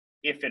of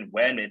if and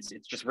when. It's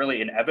just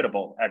really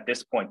inevitable at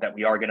this point that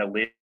we are going to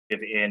live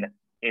in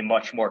a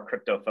much more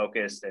crypto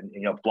focused and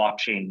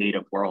blockchain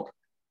native world.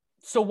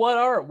 So what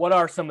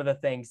are some of the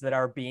things that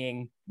are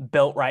being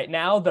built right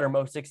now that are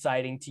most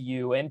exciting to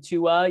you and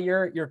to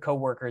your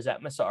coworkers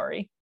at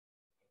Messari?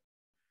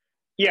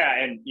 Yeah,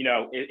 and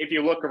if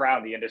you look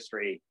around the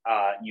industry,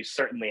 you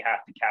certainly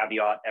have to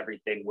caveat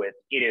everything with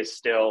it is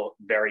still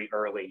very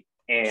early,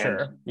 and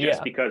sure.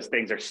 Just because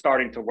things are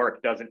starting to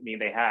work doesn't mean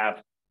they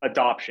have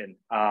adoption.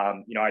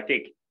 I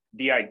think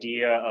the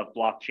idea of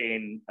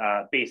blockchain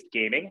based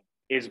gaming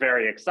is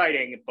very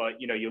exciting, but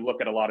you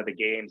look at a lot of the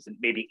games and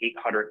maybe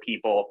 800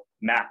 people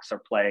max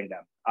are playing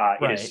them.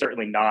 Right. It is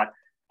certainly not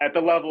at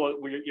the level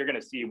you're going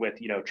to see with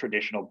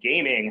traditional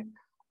gaming.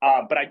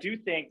 But I do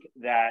think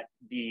that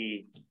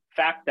the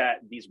fact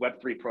that these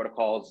Web3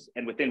 protocols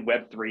and within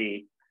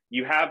Web3,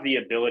 you have the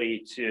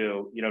ability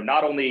to,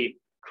 not only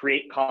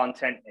create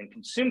content and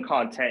consume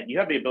content, you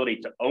have the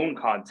ability to own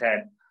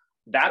content.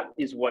 That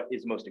is what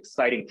is most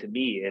exciting to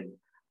me. And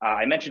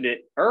I mentioned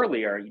it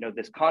earlier,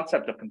 this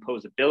concept of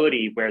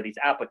composability where these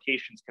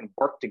applications can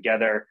work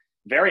together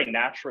very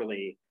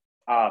naturally.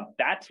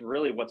 That's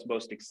really what's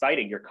most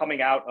exciting. You're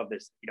coming out of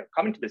this,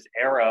 coming to this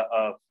era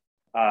of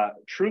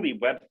truly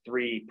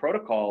Web3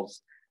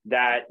 protocols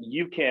that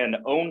you can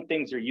own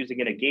things you're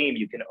using in a game.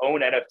 You can own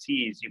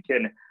NFTs. You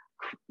can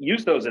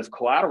use those as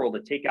collateral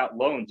to take out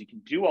loans. You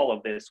can do all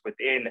of this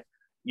within,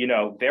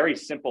 very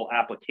simple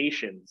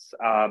applications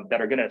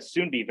that are going to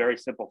soon be very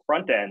simple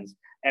front ends.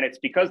 And it's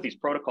because these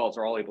protocols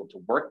are all able to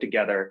work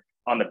together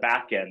on the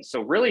back end.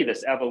 So really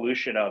this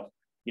evolution of,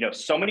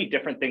 so many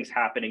different things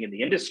happening in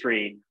the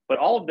industry, but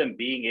all of them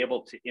being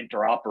able to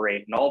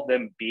interoperate and all of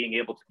them being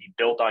able to be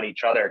built on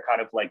each other,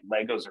 kind of like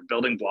Legos or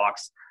building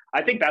blocks.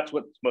 I think that's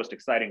what's most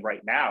exciting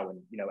right now.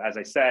 And, as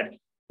I said,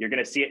 you're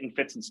going to see it in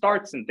fits and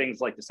starts, and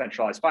things like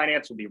decentralized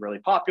finance will be really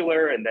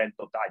popular and then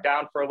they'll die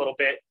down for a little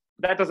bit.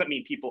 But that doesn't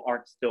mean people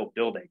aren't still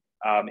building.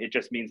 It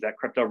just means that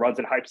crypto runs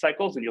in hype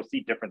cycles and you'll see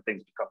different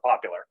things become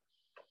popular.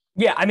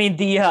 Yeah, I mean,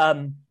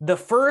 the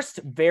first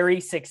very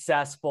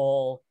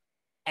successful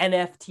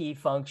NFT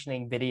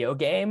functioning video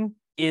game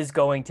is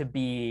going to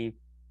be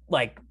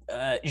like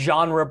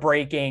genre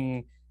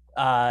breaking.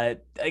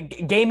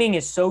 Gaming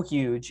is so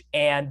huge,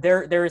 and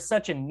there is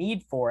such a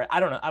need for it. I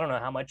don't know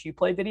how much you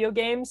play video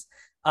games.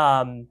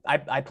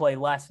 I play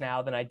less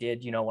now than I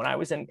did, when I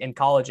was in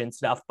college and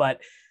stuff, but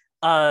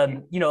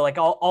like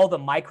all the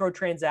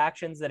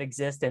microtransactions that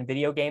exist in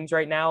video games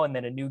right now, and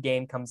then a new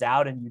game comes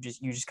out and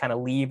you just kind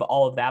of leave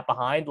all of that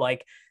behind.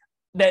 Like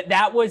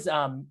that was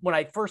when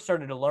I first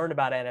started to learn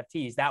about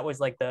NFTs, that was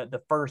like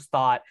the first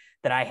thought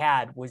that I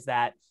had, was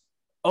that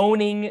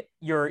owning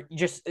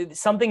just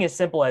something as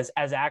simple as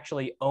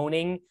actually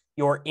owning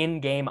your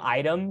in-game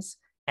items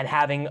and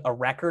having a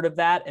record of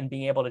that and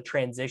being able to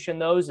transition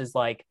those is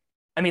like,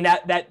 I mean,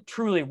 that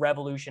truly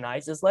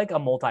revolutionizes like a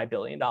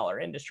multi-billion-dollar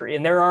industry.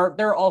 And there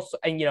are also,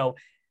 and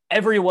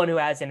everyone who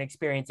has an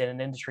experience in an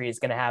industry is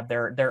going to have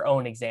their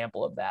own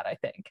example of that, I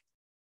think.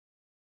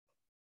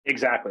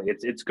 Exactly.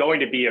 It's going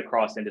to be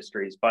across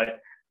industries, but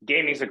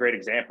gaming is a great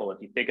example. If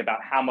you think about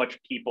how much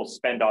people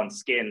spend on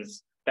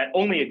skins that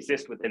only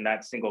exist within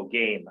that single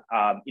game,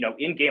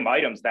 in-game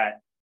items that,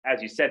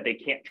 as you said, they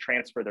can't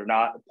transfer. They're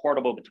not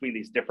portable between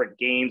these different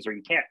games, or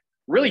you can't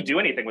really do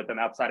anything with them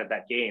outside of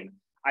that game.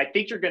 I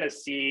think you're going to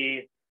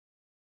see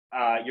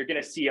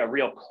a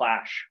real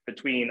clash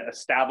between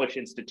established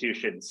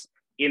institutions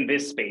in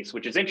this space,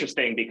 which is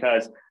interesting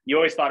because you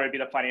always thought it would be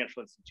the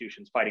financial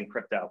institutions fighting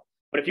crypto.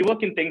 But if you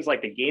look in things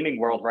like the gaming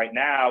world right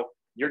now,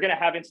 you're going to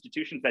have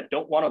institutions that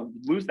don't want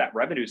to lose that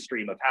revenue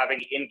stream of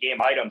having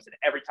in-game items. And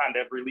every time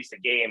they release a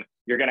game,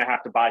 you're going to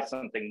have to buy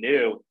something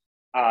new.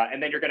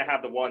 And then you're going to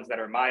have the ones that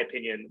are, in my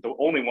opinion, the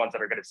only ones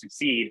that are going to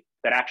succeed,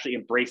 that actually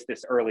embrace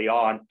this early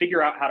on,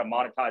 figure out how to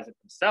monetize it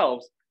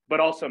themselves, but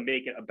also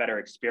make it a better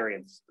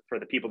experience for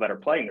the people that are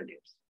playing their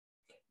games.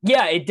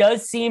 Yeah, it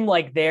does seem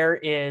like there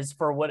is,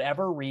 for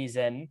whatever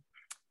reason,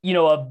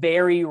 a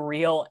very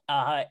real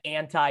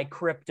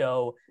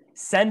anti-crypto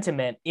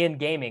sentiment in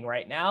gaming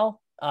right now,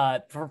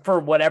 for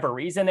whatever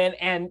reason.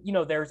 And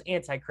there's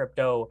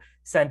anti-crypto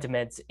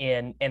sentiments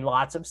in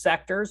lots of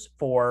sectors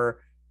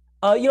for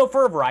a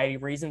variety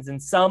of reasons.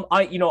 And some,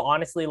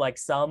 honestly, like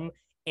some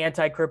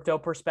anti-crypto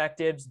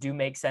perspectives do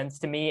make sense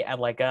to me at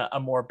like a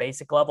more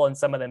basic level, and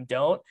some of them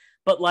don't.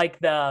 But like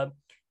the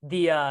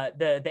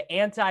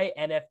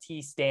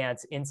anti-NFT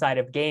stance inside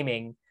of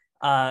gaming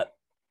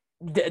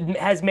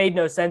has made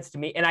no sense to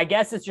me. And I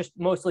guess it's just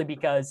mostly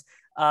because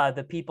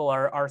the people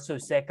are so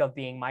sick of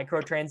being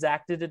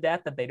microtransacted to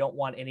death that they don't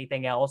want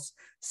anything else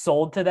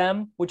sold to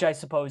them, which I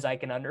suppose I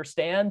can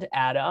understand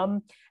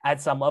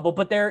at some level.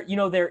 But there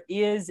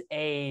is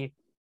a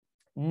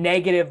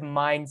negative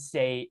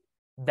mindset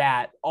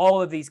that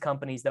all of these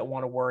companies that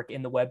want to work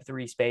in the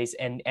Web3 space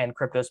and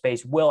crypto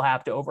space will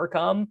have to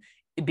overcome,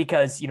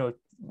 because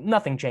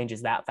nothing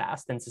changes that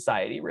fast in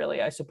society,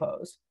 really, I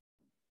suppose.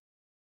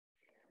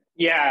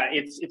 Yeah,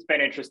 it's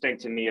been interesting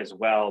to me as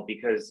well,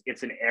 because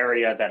it's an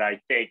area that I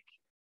think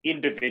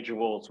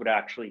individuals would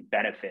actually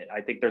benefit.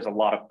 I think there's a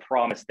lot of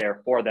promise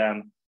there for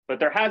them, but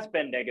there has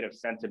been negative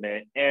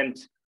sentiment. And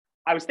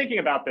I was thinking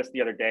about this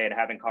the other day and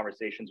having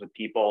conversations with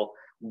people.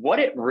 What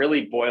it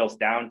really boils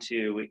down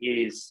to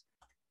is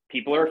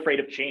people are afraid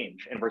of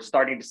change, and we're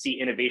starting to see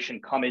innovation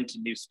come into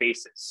new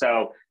spaces.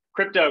 So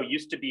crypto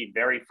used to be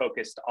very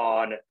focused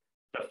on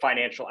the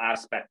financial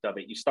aspect of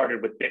it. You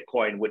started with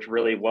Bitcoin, which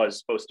really was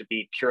supposed to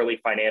be purely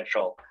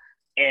financial.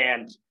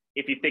 And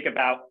if you think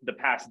about the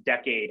past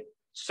decade,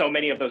 so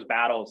many of those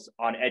battles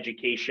on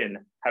education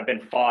have been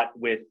fought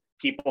with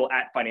people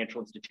at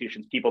financial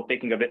institutions, people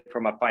thinking of it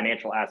from a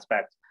financial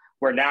aspect,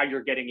 where now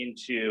you're getting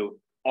into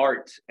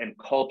art and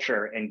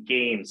culture and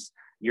games.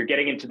 You're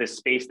getting into this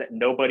space that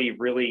nobody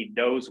really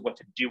knows what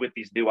to do with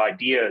these new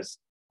ideas,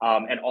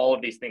 and all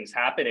of these things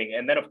happening.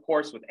 And then, of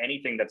course, with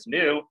anything that's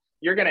new,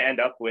 you're going to end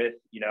up with,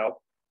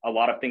 a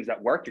lot of things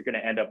that work. You're going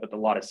to end up with a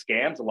lot of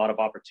scams, a lot of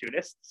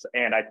opportunists.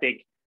 And I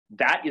think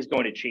that is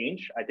going to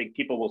change. I think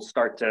people will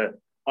start to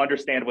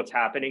understand what's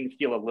happening,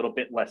 feel a little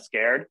bit less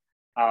scared,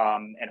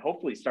 and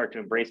hopefully start to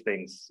embrace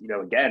things.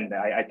 Again,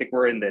 I think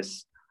we're in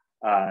this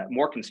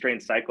more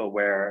constrained cycle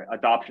where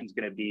adoption is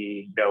going to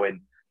be,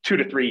 in 2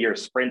 to 3 year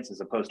sprints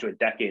as opposed to a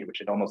decade,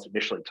 which it almost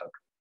initially took.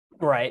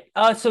 Right.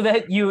 So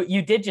that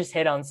you did just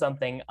hit on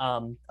something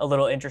a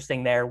little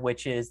interesting there,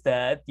 which is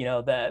the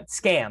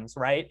scams,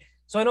 right?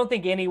 So I don't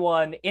think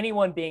anyone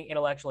being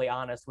intellectually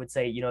honest would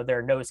say, there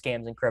are no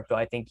scams in crypto.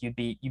 I think you'd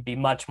be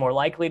much more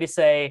likely to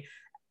say,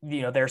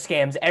 there are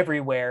scams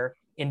everywhere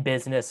in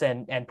business,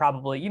 and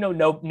probably,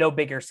 no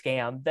bigger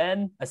scam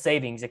than a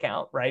savings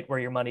account, right? Where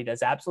your money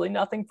does absolutely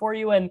nothing for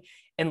you and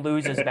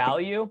loses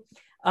value.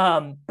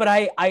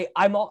 But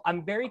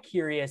I'm very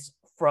curious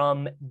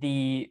from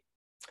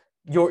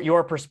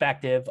your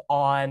perspective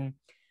on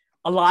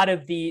a lot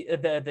of the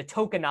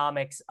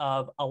tokenomics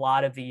of a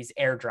lot of these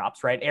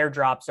airdrops, right?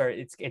 Airdrops are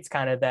it's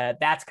kind of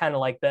that's kind of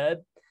like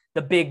the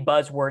big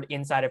buzzword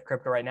inside of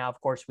crypto right now.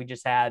 Of course, we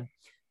just had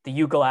the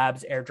Yuga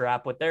Labs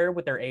airdrop with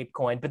their Ape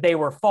coin, but they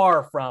were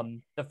far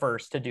from the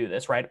first to do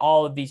this, right?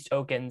 All of these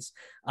tokens,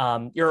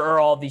 or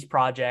all of these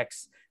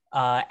projects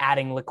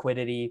adding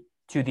liquidity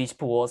to these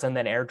pools and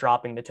then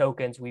airdropping the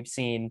tokens. We've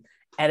seen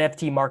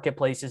NFT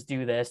marketplaces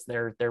do this.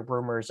 There are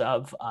rumors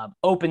of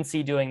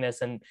OpenSea doing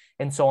this,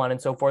 and so on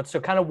and so forth. So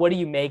kind of what do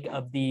you make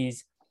of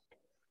these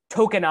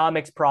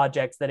tokenomics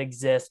projects that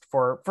exist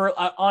for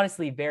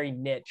honestly very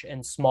niche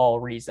and small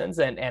reasons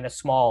and a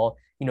small,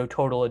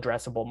 total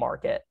addressable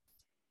market?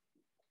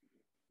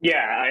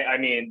 Yeah, I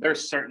mean, there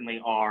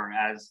certainly are,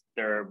 as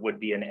there would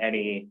be in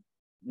any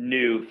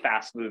new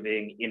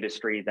fast-moving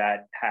industry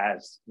that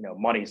has,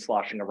 money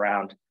sloshing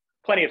around,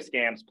 plenty of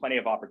scams, plenty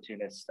of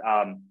opportunists.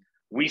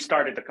 We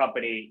started the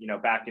company,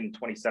 back in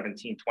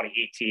 2017,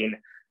 2018,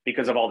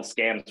 because of all the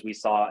scams we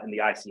saw in the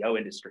ICO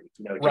industry,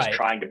 just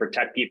trying to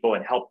protect people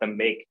and help them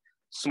make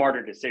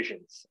smarter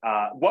decisions.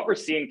 What we're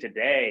seeing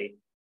today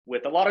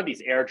with a lot of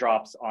these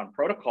airdrops on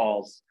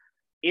protocols,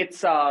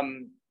 it's,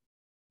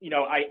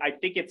 I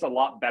think it's a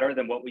lot better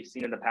than what we've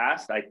seen in the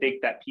past. I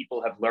think that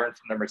people have learned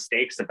from their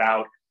mistakes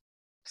about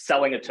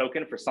selling a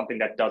token for something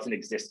that doesn't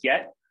exist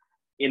yet.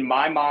 In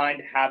my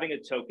mind, having a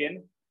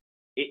token,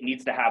 it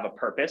needs to have a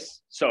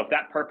purpose. So if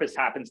that purpose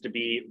happens to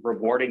be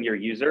rewarding your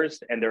users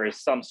and there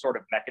is some sort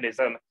of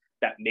mechanism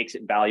that makes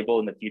it valuable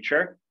in the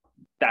future,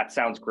 that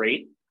sounds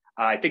great.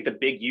 I think the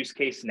big use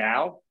case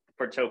now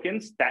for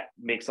tokens that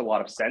makes a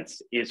lot of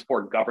sense is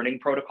for governing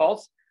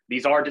protocols.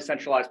 These are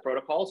decentralized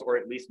protocols, or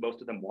at least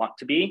most of them want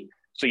to be.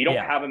 So you don't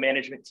have a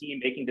management team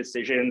making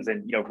decisions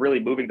and really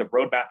moving the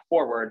roadmap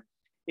forward.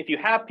 If you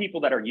have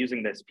people that are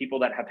using this, people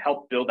that have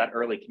helped build that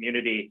early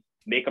community,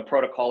 make a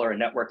protocol or a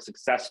network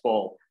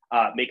successful,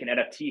 make an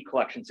NFT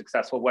collection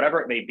successful, whatever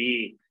it may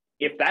be,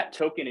 if that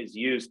token is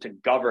used to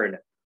govern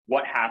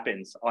what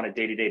happens on a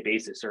day-to-day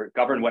basis or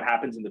govern what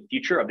happens in the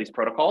future of these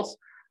protocols,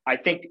 I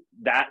think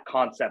that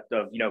concept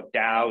of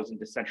DAOs and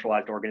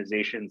decentralized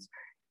organizations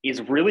is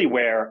really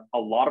where a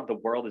lot of the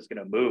world is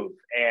going to move.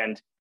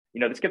 And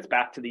this gets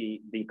back to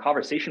the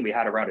conversation we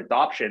had around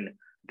adoption.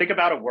 Think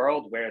about a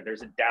world where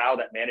there's a DAO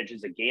that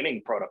manages a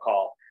gaming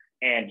protocol,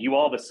 and you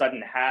all of a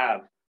sudden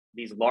have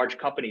these large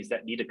companies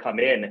that need to come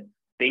in.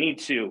 They need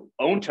to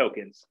own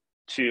tokens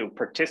to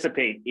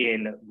participate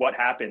in what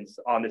happens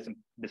on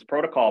this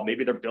protocol.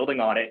 Maybe they're building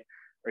on it,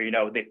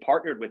 or they've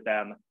partnered with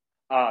them.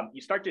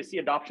 You start to see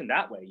adoption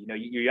that way.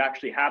 You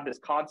actually have this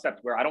concept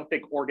where I don't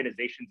think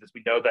organizations as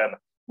we know them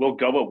will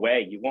go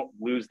away. You won't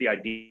lose the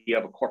idea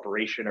of a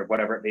corporation or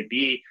whatever it may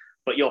be,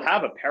 but you'll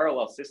have a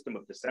parallel system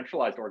of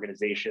decentralized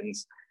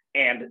organizations,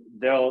 and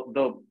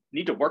they'll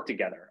need to work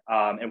together.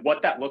 And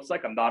what that looks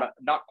like, I'm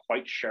not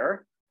quite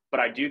sure. But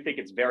I do think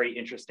it's very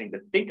interesting to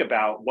think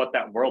about what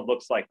that world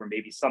looks like, where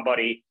maybe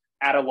somebody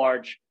at a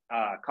large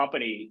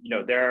company,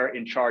 they're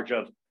in charge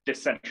of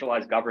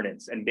decentralized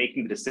governance and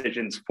making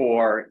decisions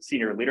for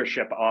senior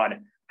leadership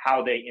on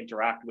how they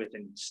interact with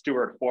and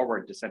steward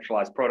forward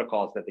decentralized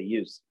protocols that they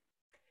use.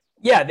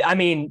 Yeah, I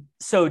mean,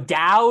 so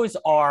DAOs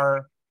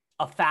are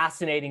a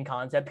fascinating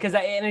concept because,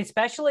 and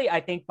especially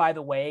I think, by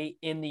the way,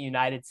 in the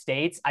United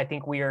States, I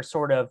think we are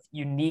sort of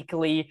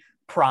uniquely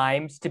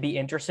primed to be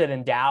interested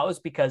in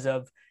DAOs because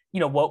of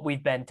what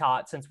we've been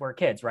taught since we're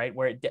kids, right?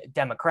 We're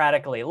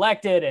democratically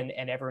elected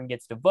and everyone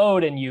gets to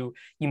vote, and you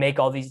make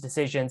all these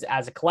decisions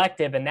as a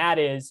collective. And that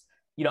is,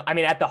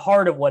 at the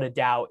heart of what a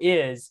DAO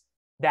is,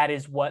 that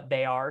is what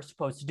they are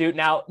supposed to do.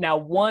 Now,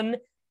 one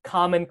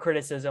common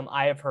criticism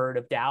I have heard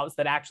of DAOs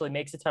that actually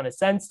makes a ton of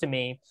sense to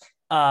me,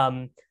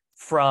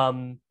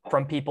 from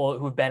people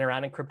who've been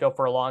around in crypto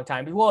for a long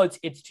time. Well,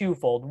 it's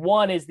twofold.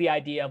 One is the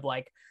idea of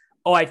like,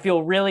 oh, I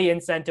feel really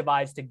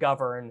incentivized to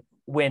govern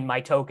when my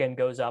token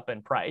goes up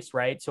in price,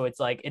 right? So it's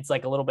like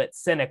a little bit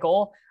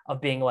cynical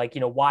of being like,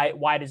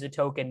 why does a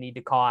token need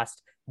to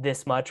cost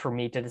this much for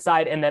me to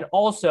decide? And then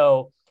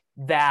also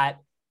that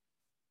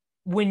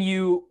when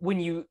you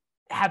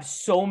have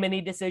so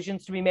many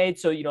decisions to be made.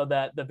 So,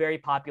 the very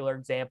popular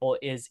example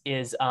is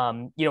a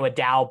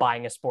DAO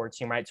buying a sports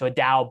team, right? So a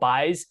DAO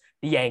buys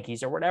the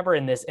Yankees or whatever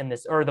in this,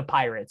 or the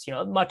Pirates,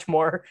 much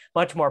more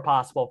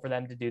possible for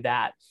them to do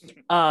that.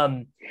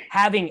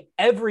 Having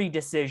every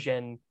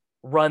decision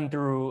run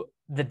through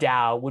the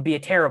DAO would be a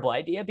terrible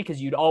idea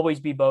because you'd always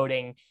be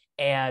voting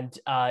and,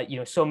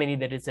 so many of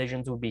the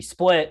decisions would be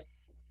split.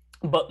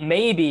 But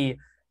maybe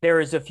there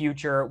is a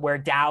future where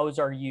DAOs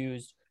are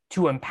used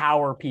to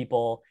empower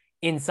people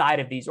inside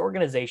of these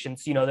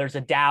organizations. There's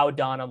a DAO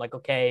done on like,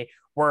 okay,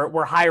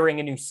 we're hiring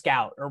a new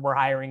scout, or we're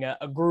hiring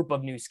a group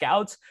of new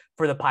scouts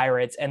for the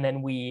Pirates, and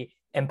then we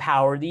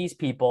empower these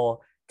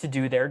people to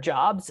do their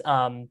jobs.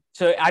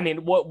 So I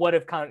mean, what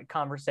have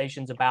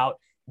conversations about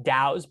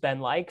DAOs been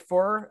like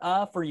for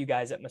you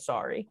guys at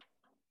Messari?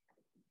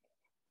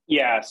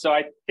 Yeah, so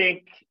I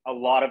think a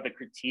lot of the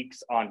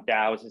critiques on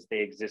DAOs as they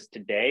exist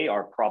today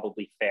are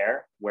probably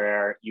fair,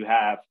 where you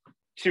have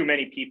too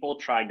many people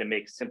trying to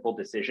make simple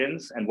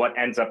decisions. And what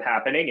ends up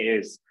happening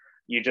is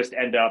you just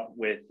end up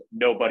with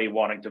nobody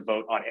wanting to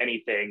vote on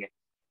anything.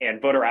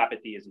 And voter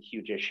apathy is a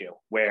huge issue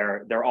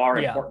where there are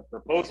important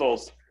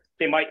proposals.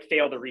 They might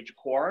fail to reach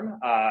quorum.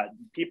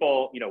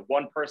 People,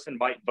 one person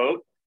might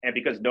vote, and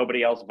because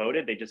nobody else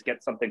voted, they just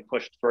get something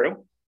pushed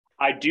through.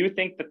 I do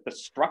think that the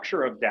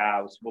structure of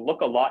DAOs will look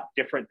a lot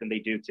different than they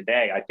do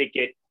today. I think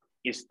it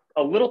is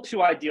a little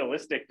too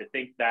idealistic to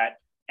think that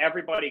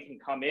everybody can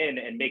come in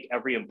and make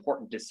every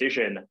important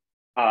decision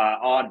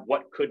on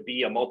what could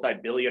be a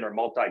multi-billion or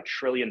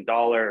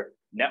multi-trillion-dollar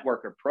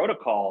network or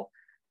protocol.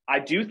 I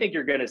do think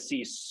you're going to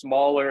see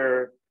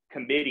smaller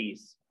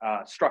committees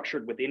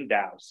structured within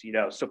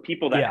DAOs, so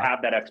people that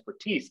have that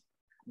expertise,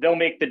 they'll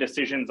make the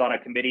decisions on a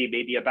committee,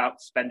 maybe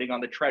about spending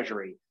on the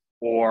treasury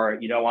or,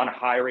 on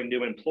hiring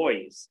new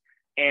employees.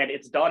 And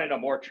it's done in a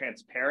more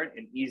transparent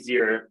and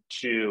easier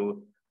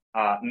to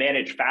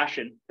manage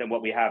fashion than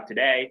what we have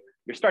today.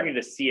 You're starting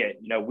to see it.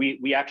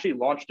 We actually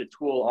launched a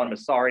tool on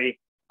Messari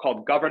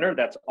called Governor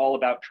that's all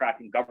about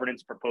tracking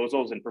governance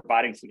proposals and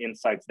providing some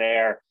insights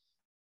there.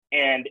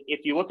 And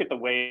if you look at the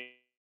way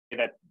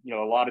that a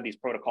lot of these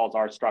protocols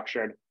are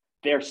structured,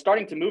 they're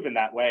starting to move in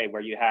that way,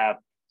 where you have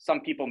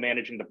some people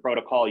managing the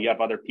protocol, you have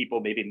other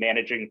people maybe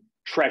managing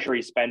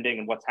treasury spending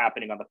and what's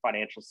happening on the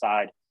financial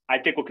side. I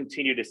think we'll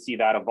continue to see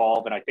that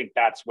evolve. And I think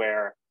that's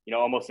where,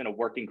 almost in a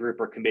working group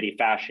or committee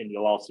fashion,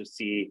 you'll also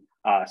see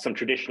some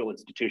traditional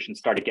institutions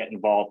start to get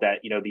involved at,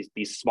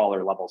 these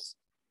smaller levels.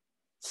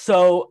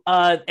 So,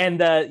 and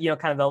the,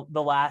 kind of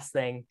the last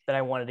thing that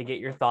I wanted to get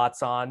your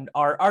thoughts on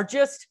are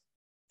just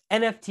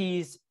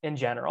NFTs in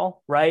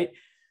general, right?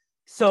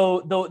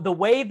 So the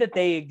way that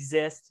they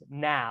exist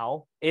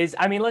now is,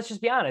 I mean, let's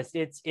just be honest,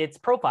 it's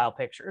profile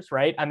pictures,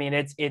 right? I mean,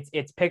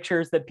 it's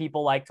pictures that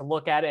people like to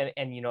look at,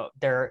 and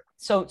there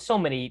are so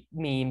many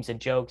memes and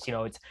jokes.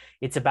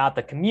 It's about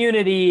the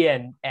community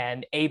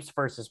and apes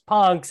versus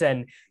punks,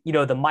 and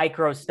the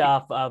micro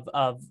stuff of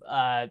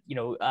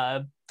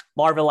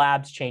Larva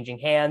Labs changing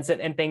hands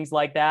and things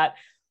like that.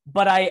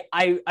 But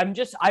I'm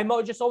just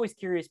always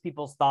curious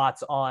people's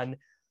thoughts on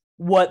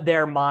what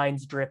their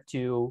minds drift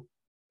to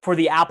for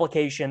the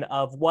application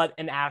of what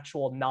an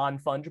actual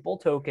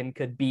non-fungible token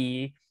could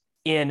be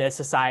in a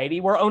society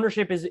where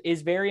ownership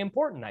is very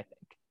important, I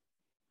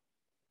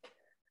think.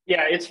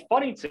 Yeah, it's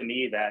funny to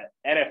me that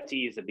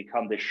NFTs have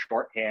become this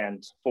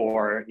shorthand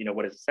for,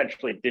 what is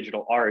essentially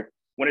digital art,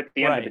 when at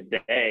the end of the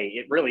day,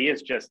 it really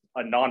is just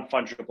a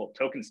non-fungible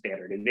token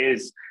standard. It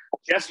is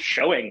just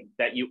showing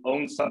that you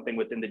own something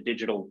within the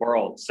digital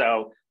world.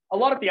 So a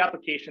lot of the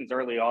applications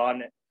early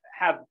on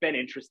have been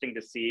interesting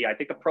to see. I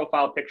think the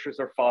profile pictures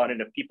are fun.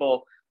 And if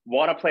people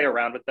want to play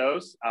around with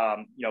those,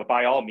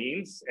 by all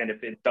means, and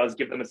if it does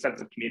give them a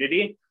sense of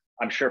community,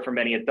 I'm sure for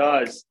many it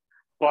does.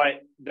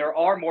 But there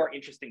are more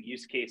interesting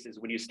use cases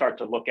when you start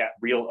to look at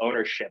real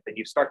ownership, and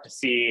you start to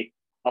see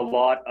a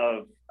lot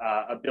of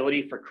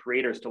ability for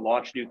creators to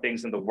launch new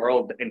things in the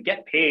world and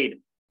get paid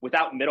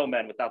without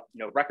middlemen, without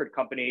record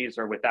companies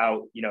or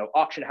without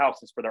auction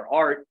houses for their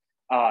art.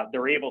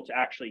 They're able to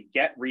actually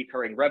get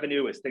recurring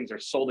revenue as things are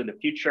sold in the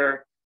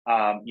future,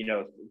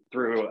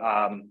 through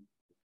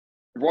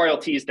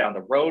royalties down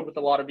the road with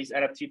a lot of these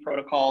NFT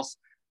protocols.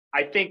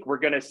 I think we're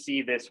going to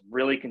see this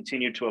really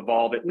continue to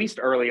evolve, at least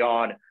early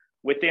on,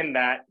 within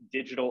that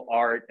digital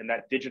art and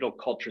that digital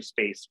culture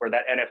space, where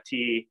that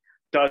NFT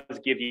does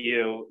give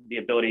you the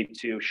ability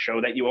to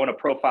show that you own a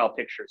profile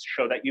picture,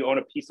 show that you own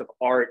a piece of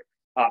art,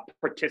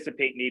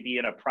 participate maybe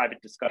in a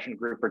private discussion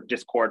group or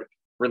Discord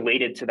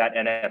related to that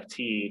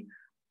NFT.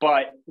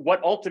 But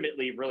what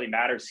ultimately really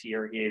matters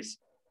here is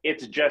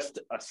it's just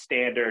a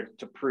standard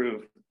to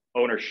prove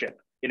ownership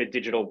in a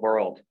digital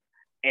world.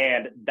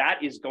 And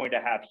that is going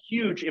to have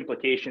huge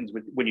implications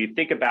when you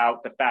think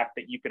about the fact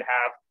that you could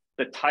have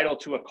the title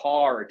to a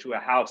car or to a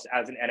house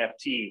as an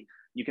NFT.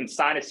 You can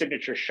sign a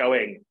signature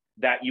showing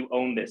that you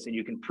own this, and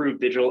you can prove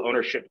digital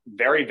ownership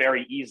very,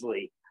 very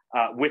easily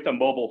with a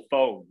mobile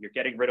phone. You're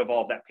getting rid of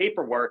all of that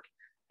paperwork.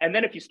 And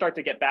then if you start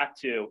to get back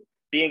to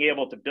being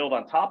able to build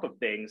on top of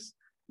things,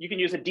 you can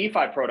use a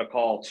DeFi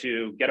protocol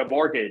to get a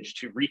mortgage,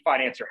 to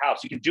refinance your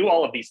house. You can do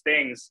all of these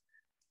things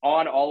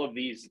on all of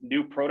these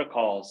new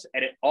protocols.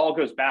 And it all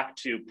goes back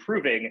to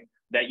proving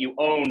that you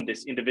own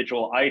this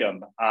individual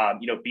item,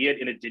 be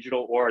it in a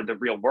digital or the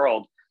real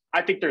world.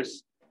 I think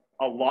there's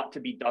a lot to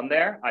be done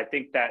there. I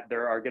think that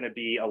there are going to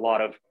be a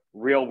lot of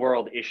real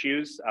world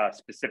issues,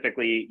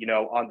 specifically,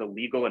 on the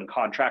legal and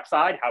contract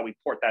side, how we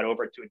port that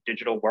over to a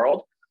digital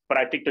world. But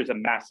I think there's a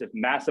massive,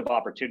 massive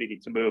opportunity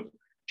to move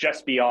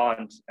just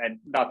beyond, and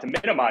not to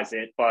minimize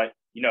it, but,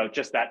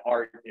 just that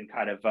art and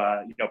kind of,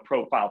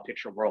 profile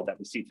picture world that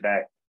we see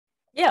today.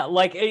 Yeah,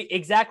 like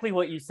exactly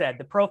what you said.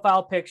 The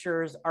profile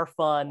pictures are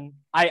fun.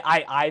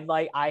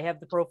 I have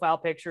the profile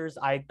pictures.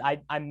 I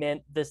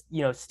meant this,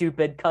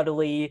 stupid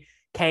cuddly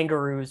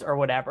kangaroos or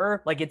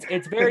whatever. Like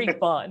it's very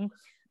fun.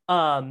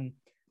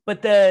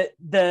 But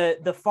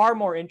the far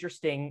more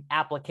interesting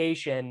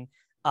application,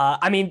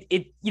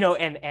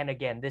 and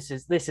again, this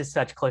is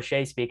such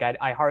cliche speak.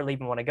 I hardly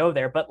even want to go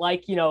there, but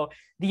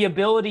the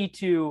ability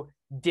to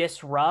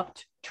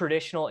disrupt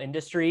traditional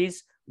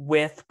industries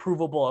with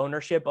provable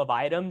ownership of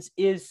items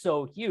is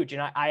so huge.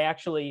 And I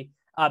actually,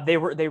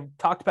 they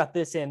talked about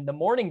this in the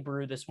Morning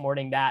Brew this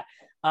morning, that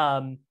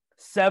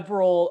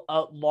several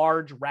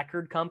large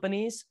record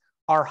companies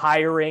are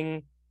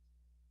hiring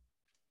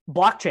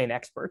blockchain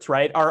experts,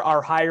 right?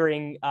 Are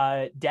hiring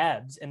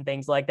devs and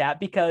things like that,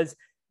 because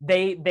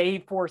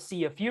they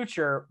foresee a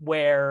future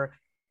where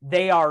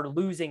they are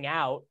losing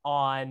out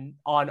on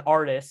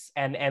artists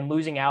and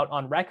losing out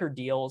on record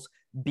deals,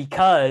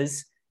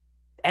 because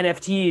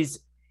NFTs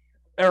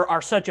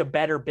are such a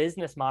better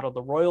business model.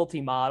 The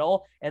royalty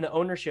model and the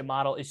ownership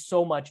model is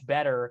so much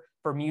better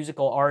for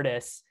musical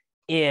artists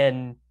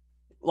in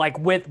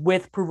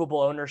with provable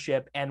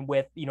ownership, and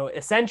with,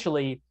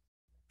 essentially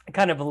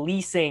kind of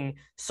leasing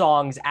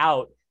songs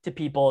out to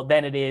people,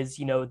 than it is,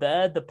 the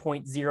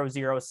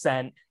 0.00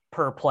 cent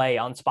per play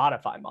on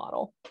Spotify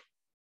model.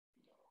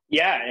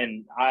 Yeah,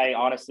 and I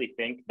honestly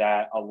think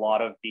that a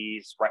lot of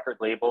these record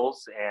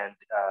labels and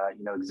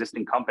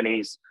existing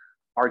companies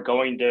are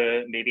going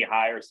to maybe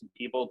hire some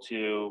people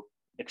to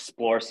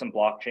explore some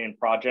blockchain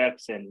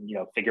projects and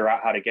figure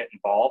out how to get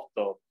involved.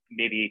 They'll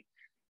maybe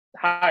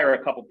hire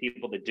a couple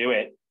people to do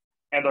it,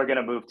 and they're going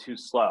to move too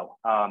slow,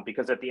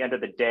 because at the end of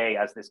the day,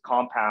 as this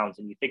compounds,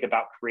 and you think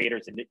about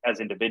creators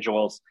as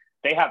individuals,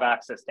 they have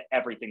access to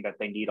everything that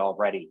they need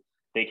already.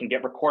 They can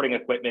get recording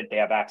equipment, they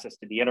have access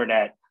to the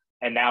internet,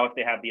 and now if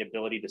they have the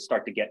ability to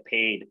start to get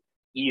paid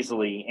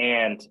easily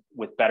and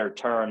with better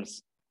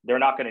terms, they're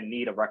not going to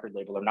need a record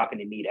label. They're not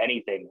going to need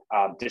anything.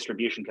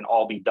 Distribution can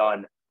all be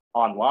done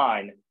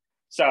online.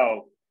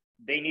 So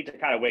they need to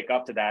kind of wake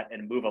up to that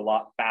and move a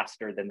lot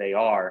faster than they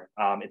are.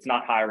 It's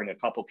not hiring a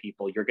couple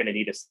people. You're going to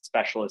need a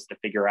specialist to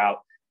figure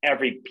out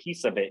every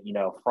piece of it,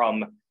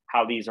 from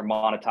how these are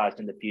monetized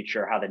in the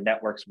future, how the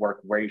networks work,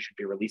 where you should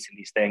be releasing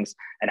these things,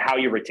 and how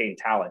you retain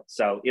talent.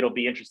 So it'll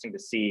be interesting to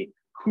see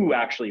who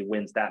actually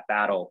wins that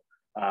battle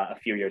a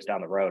few years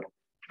down the road.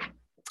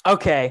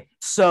 Okay,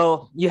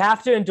 so you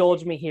have to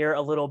indulge me here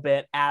a little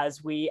bit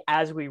as we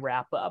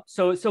wrap up.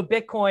 So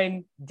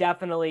Bitcoin,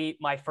 definitely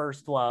my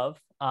first love.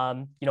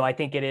 I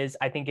think it is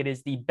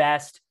the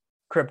best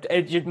crypto.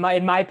 In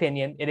my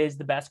opinion, it is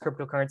the best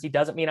cryptocurrency.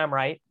 Doesn't mean I'm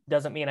right.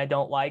 Doesn't mean I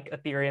don't like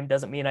Ethereum.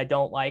 Doesn't mean I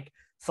don't like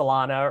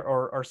Solana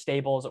or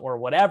Stables or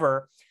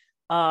whatever.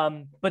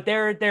 But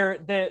they're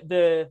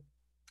the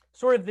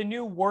sort of the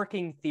new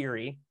working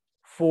theory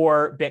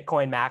for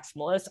Bitcoin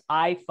maximalists,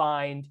 I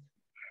find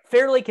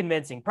fairly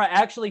convincing,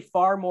 actually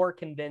far more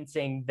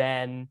convincing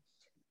than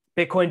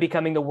Bitcoin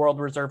becoming the world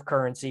reserve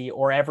currency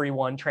or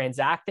everyone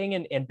transacting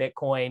in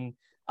Bitcoin,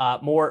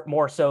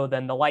 more so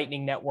than the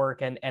Lightning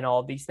Network and all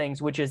of these things,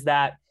 which is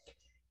that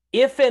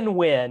if and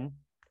when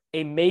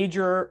a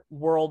major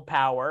world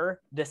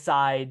power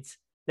decides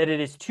that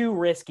it is too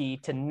risky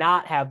to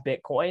not have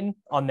Bitcoin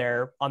on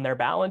their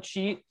balance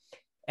sheet,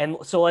 and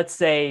so let's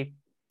say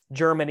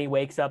Germany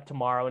wakes up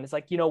tomorrow and it's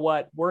like, you know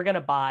what, we're going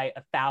to buy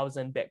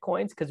 1,000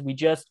 Bitcoins because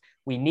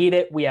we need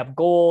it. We have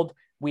gold,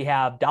 we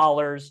have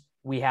dollars,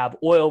 we have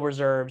oil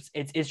reserves.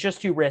 It's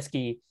just too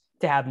risky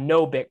to have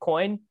no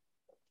Bitcoin.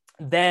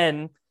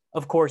 Then,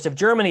 of course, if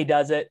Germany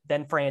does it,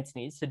 then France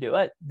needs to do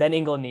it. Then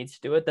England needs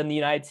to do it. Then the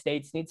United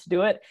States needs to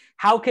do it.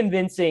 How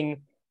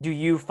convincing do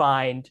you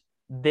find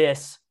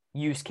this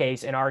use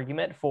case and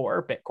argument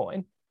for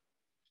Bitcoin?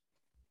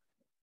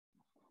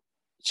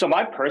 So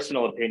my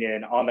personal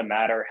opinion on the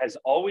matter has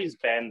always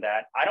been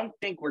that I don't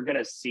think we're going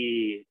to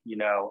see,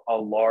 a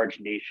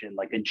large nation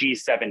like a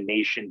G7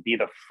 nation be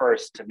the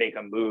first to make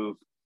a move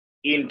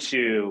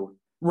into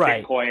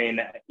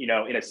Bitcoin,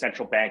 in a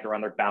central bank or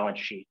on their balance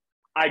sheet.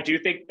 I do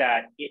think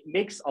that it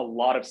makes a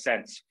lot of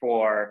sense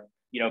for,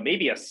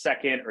 maybe a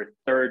second or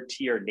third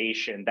tier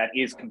nation that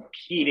is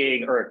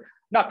competing, or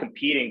not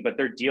competing, but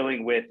they're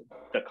dealing with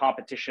the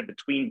competition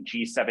between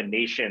G7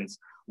 nations,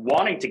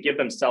 wanting to give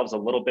themselves a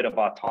little bit of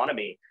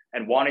autonomy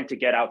and wanting to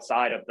get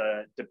outside of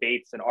the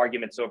debates and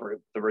arguments over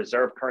the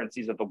reserve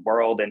currencies of the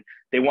world. And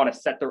they want to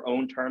set their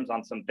own terms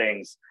on some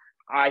things.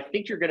 I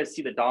think you're going to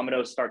see the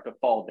dominoes start to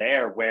fall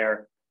there,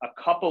 where a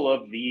couple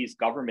of these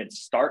governments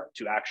start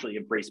to actually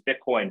embrace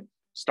Bitcoin,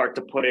 start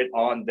to put it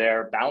on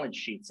their balance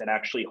sheets and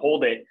actually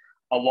hold it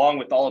along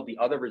with all of the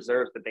other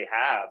reserves that they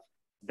have,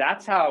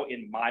 that's how,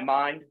 in my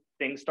mind,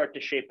 things start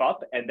to shape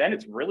up. And then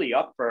it's really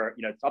up for,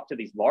 it's up to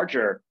these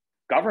larger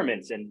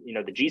governments and,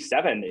 the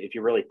G7, if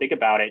you really think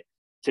about it,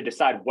 to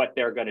decide what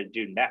they're going to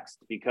do next,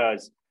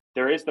 because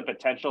there is the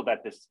potential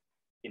that this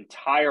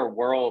entire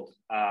world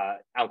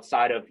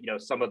outside of,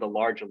 some of the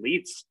large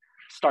elites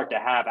start to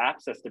have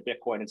access to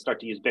Bitcoin and start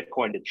to use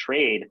Bitcoin to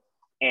trade.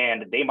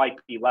 And they might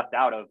be left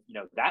out of,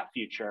 that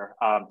future,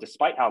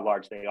 despite how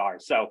large they are.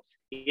 So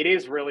it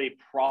is really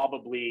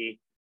probably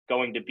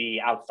going to be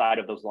outside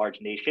of those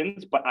large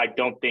nations, but I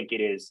don't think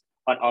it is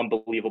an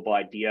unbelievable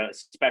idea,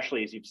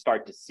 especially as you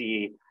start to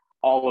see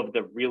all of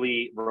the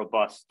really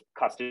robust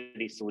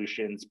custody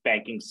solutions,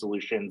 banking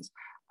solutions,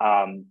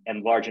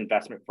 and large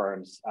investment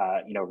firms,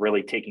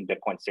 really taking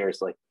Bitcoin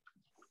seriously.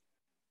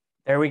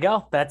 There we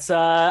go. That's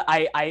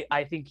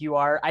I think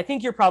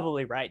you're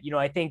probably right.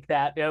 I think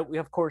that we,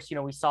 of course,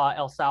 we saw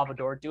El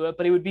Salvador do it,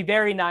 but it would be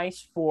very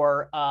nice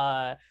for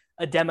a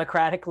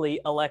democratically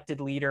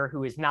elected leader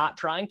who is not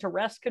trying to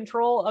wrest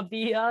control of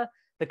the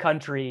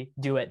country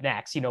do it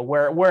next.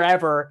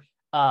 Wherever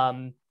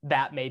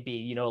that may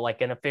be,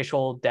 like an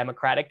official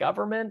democratic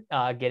government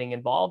getting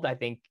involved. I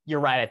think you're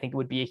right. I think it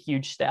would be a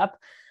huge step.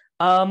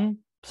 So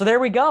there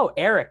we go,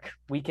 Eric.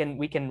 We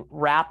can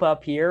wrap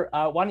up here.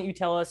 Why don't you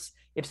tell us,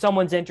 if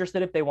someone's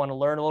interested, if they want to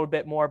learn a little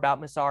bit more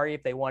about Messari,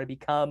 if they want to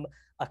become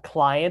a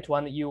client, why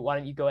don't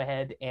you go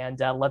ahead and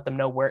let them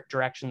know where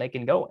direction they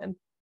can go in?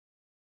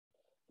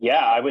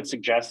 Yeah, I would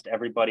suggest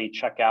everybody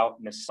check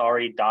out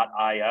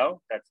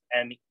Messari.io. That's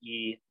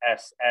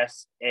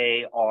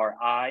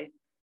MESSARI.io.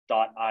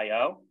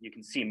 You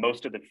can see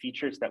most of the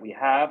features that we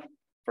have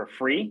for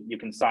free. You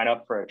can sign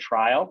up for a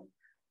trial,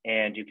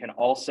 and you can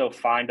also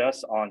find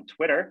us on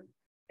Twitter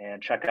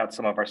and check out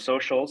some of our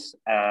socials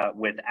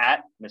with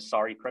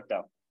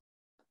 @MessariCrypto.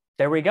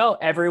 There we go,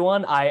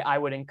 everyone. I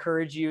would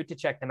encourage you to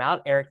check them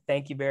out. Eric,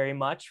 thank you very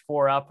much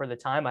for the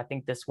time. I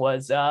think this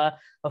was a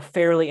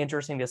fairly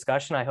interesting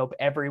discussion. I hope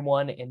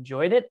everyone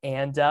enjoyed it,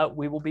 and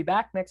we will be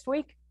back next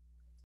week.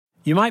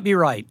 You might be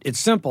right. It's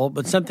simple,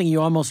 but something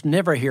you almost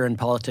never hear in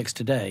politics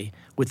today,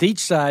 with each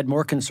side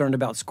more concerned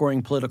about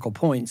scoring political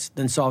points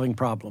than solving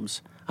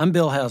problems. I'm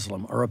Bill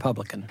Haslam, a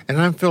Republican. And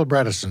I'm Phil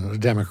Bredesen, a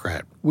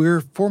Democrat.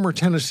 We're former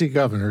Tennessee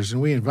governors,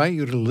 and we invite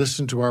you to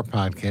listen to our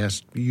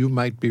podcast, You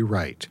Might Be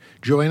Right.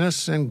 Join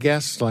us and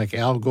guests like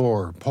Al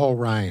Gore, Paul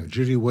Ryan,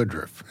 Judy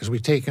Woodruff, as we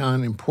take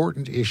on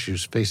important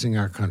issues facing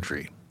our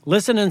country.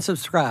 Listen and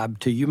subscribe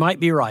to You Might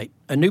Be Right,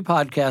 a new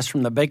podcast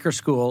from the Baker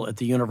School at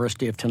the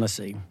University of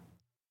Tennessee.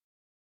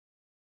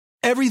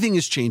 Everything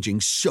is changing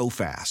so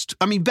fast.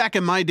 I mean, back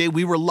in my day,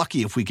 we were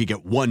lucky if we could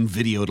get one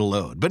video to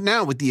load. But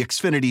now with the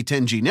Xfinity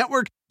 10G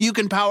network, you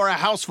can power a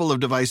house full of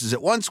devices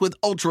at once with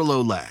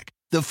ultra-low lag.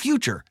 The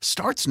future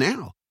starts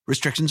now.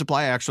 Restrictions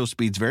apply. Actual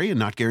speeds vary and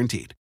not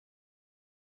guaranteed.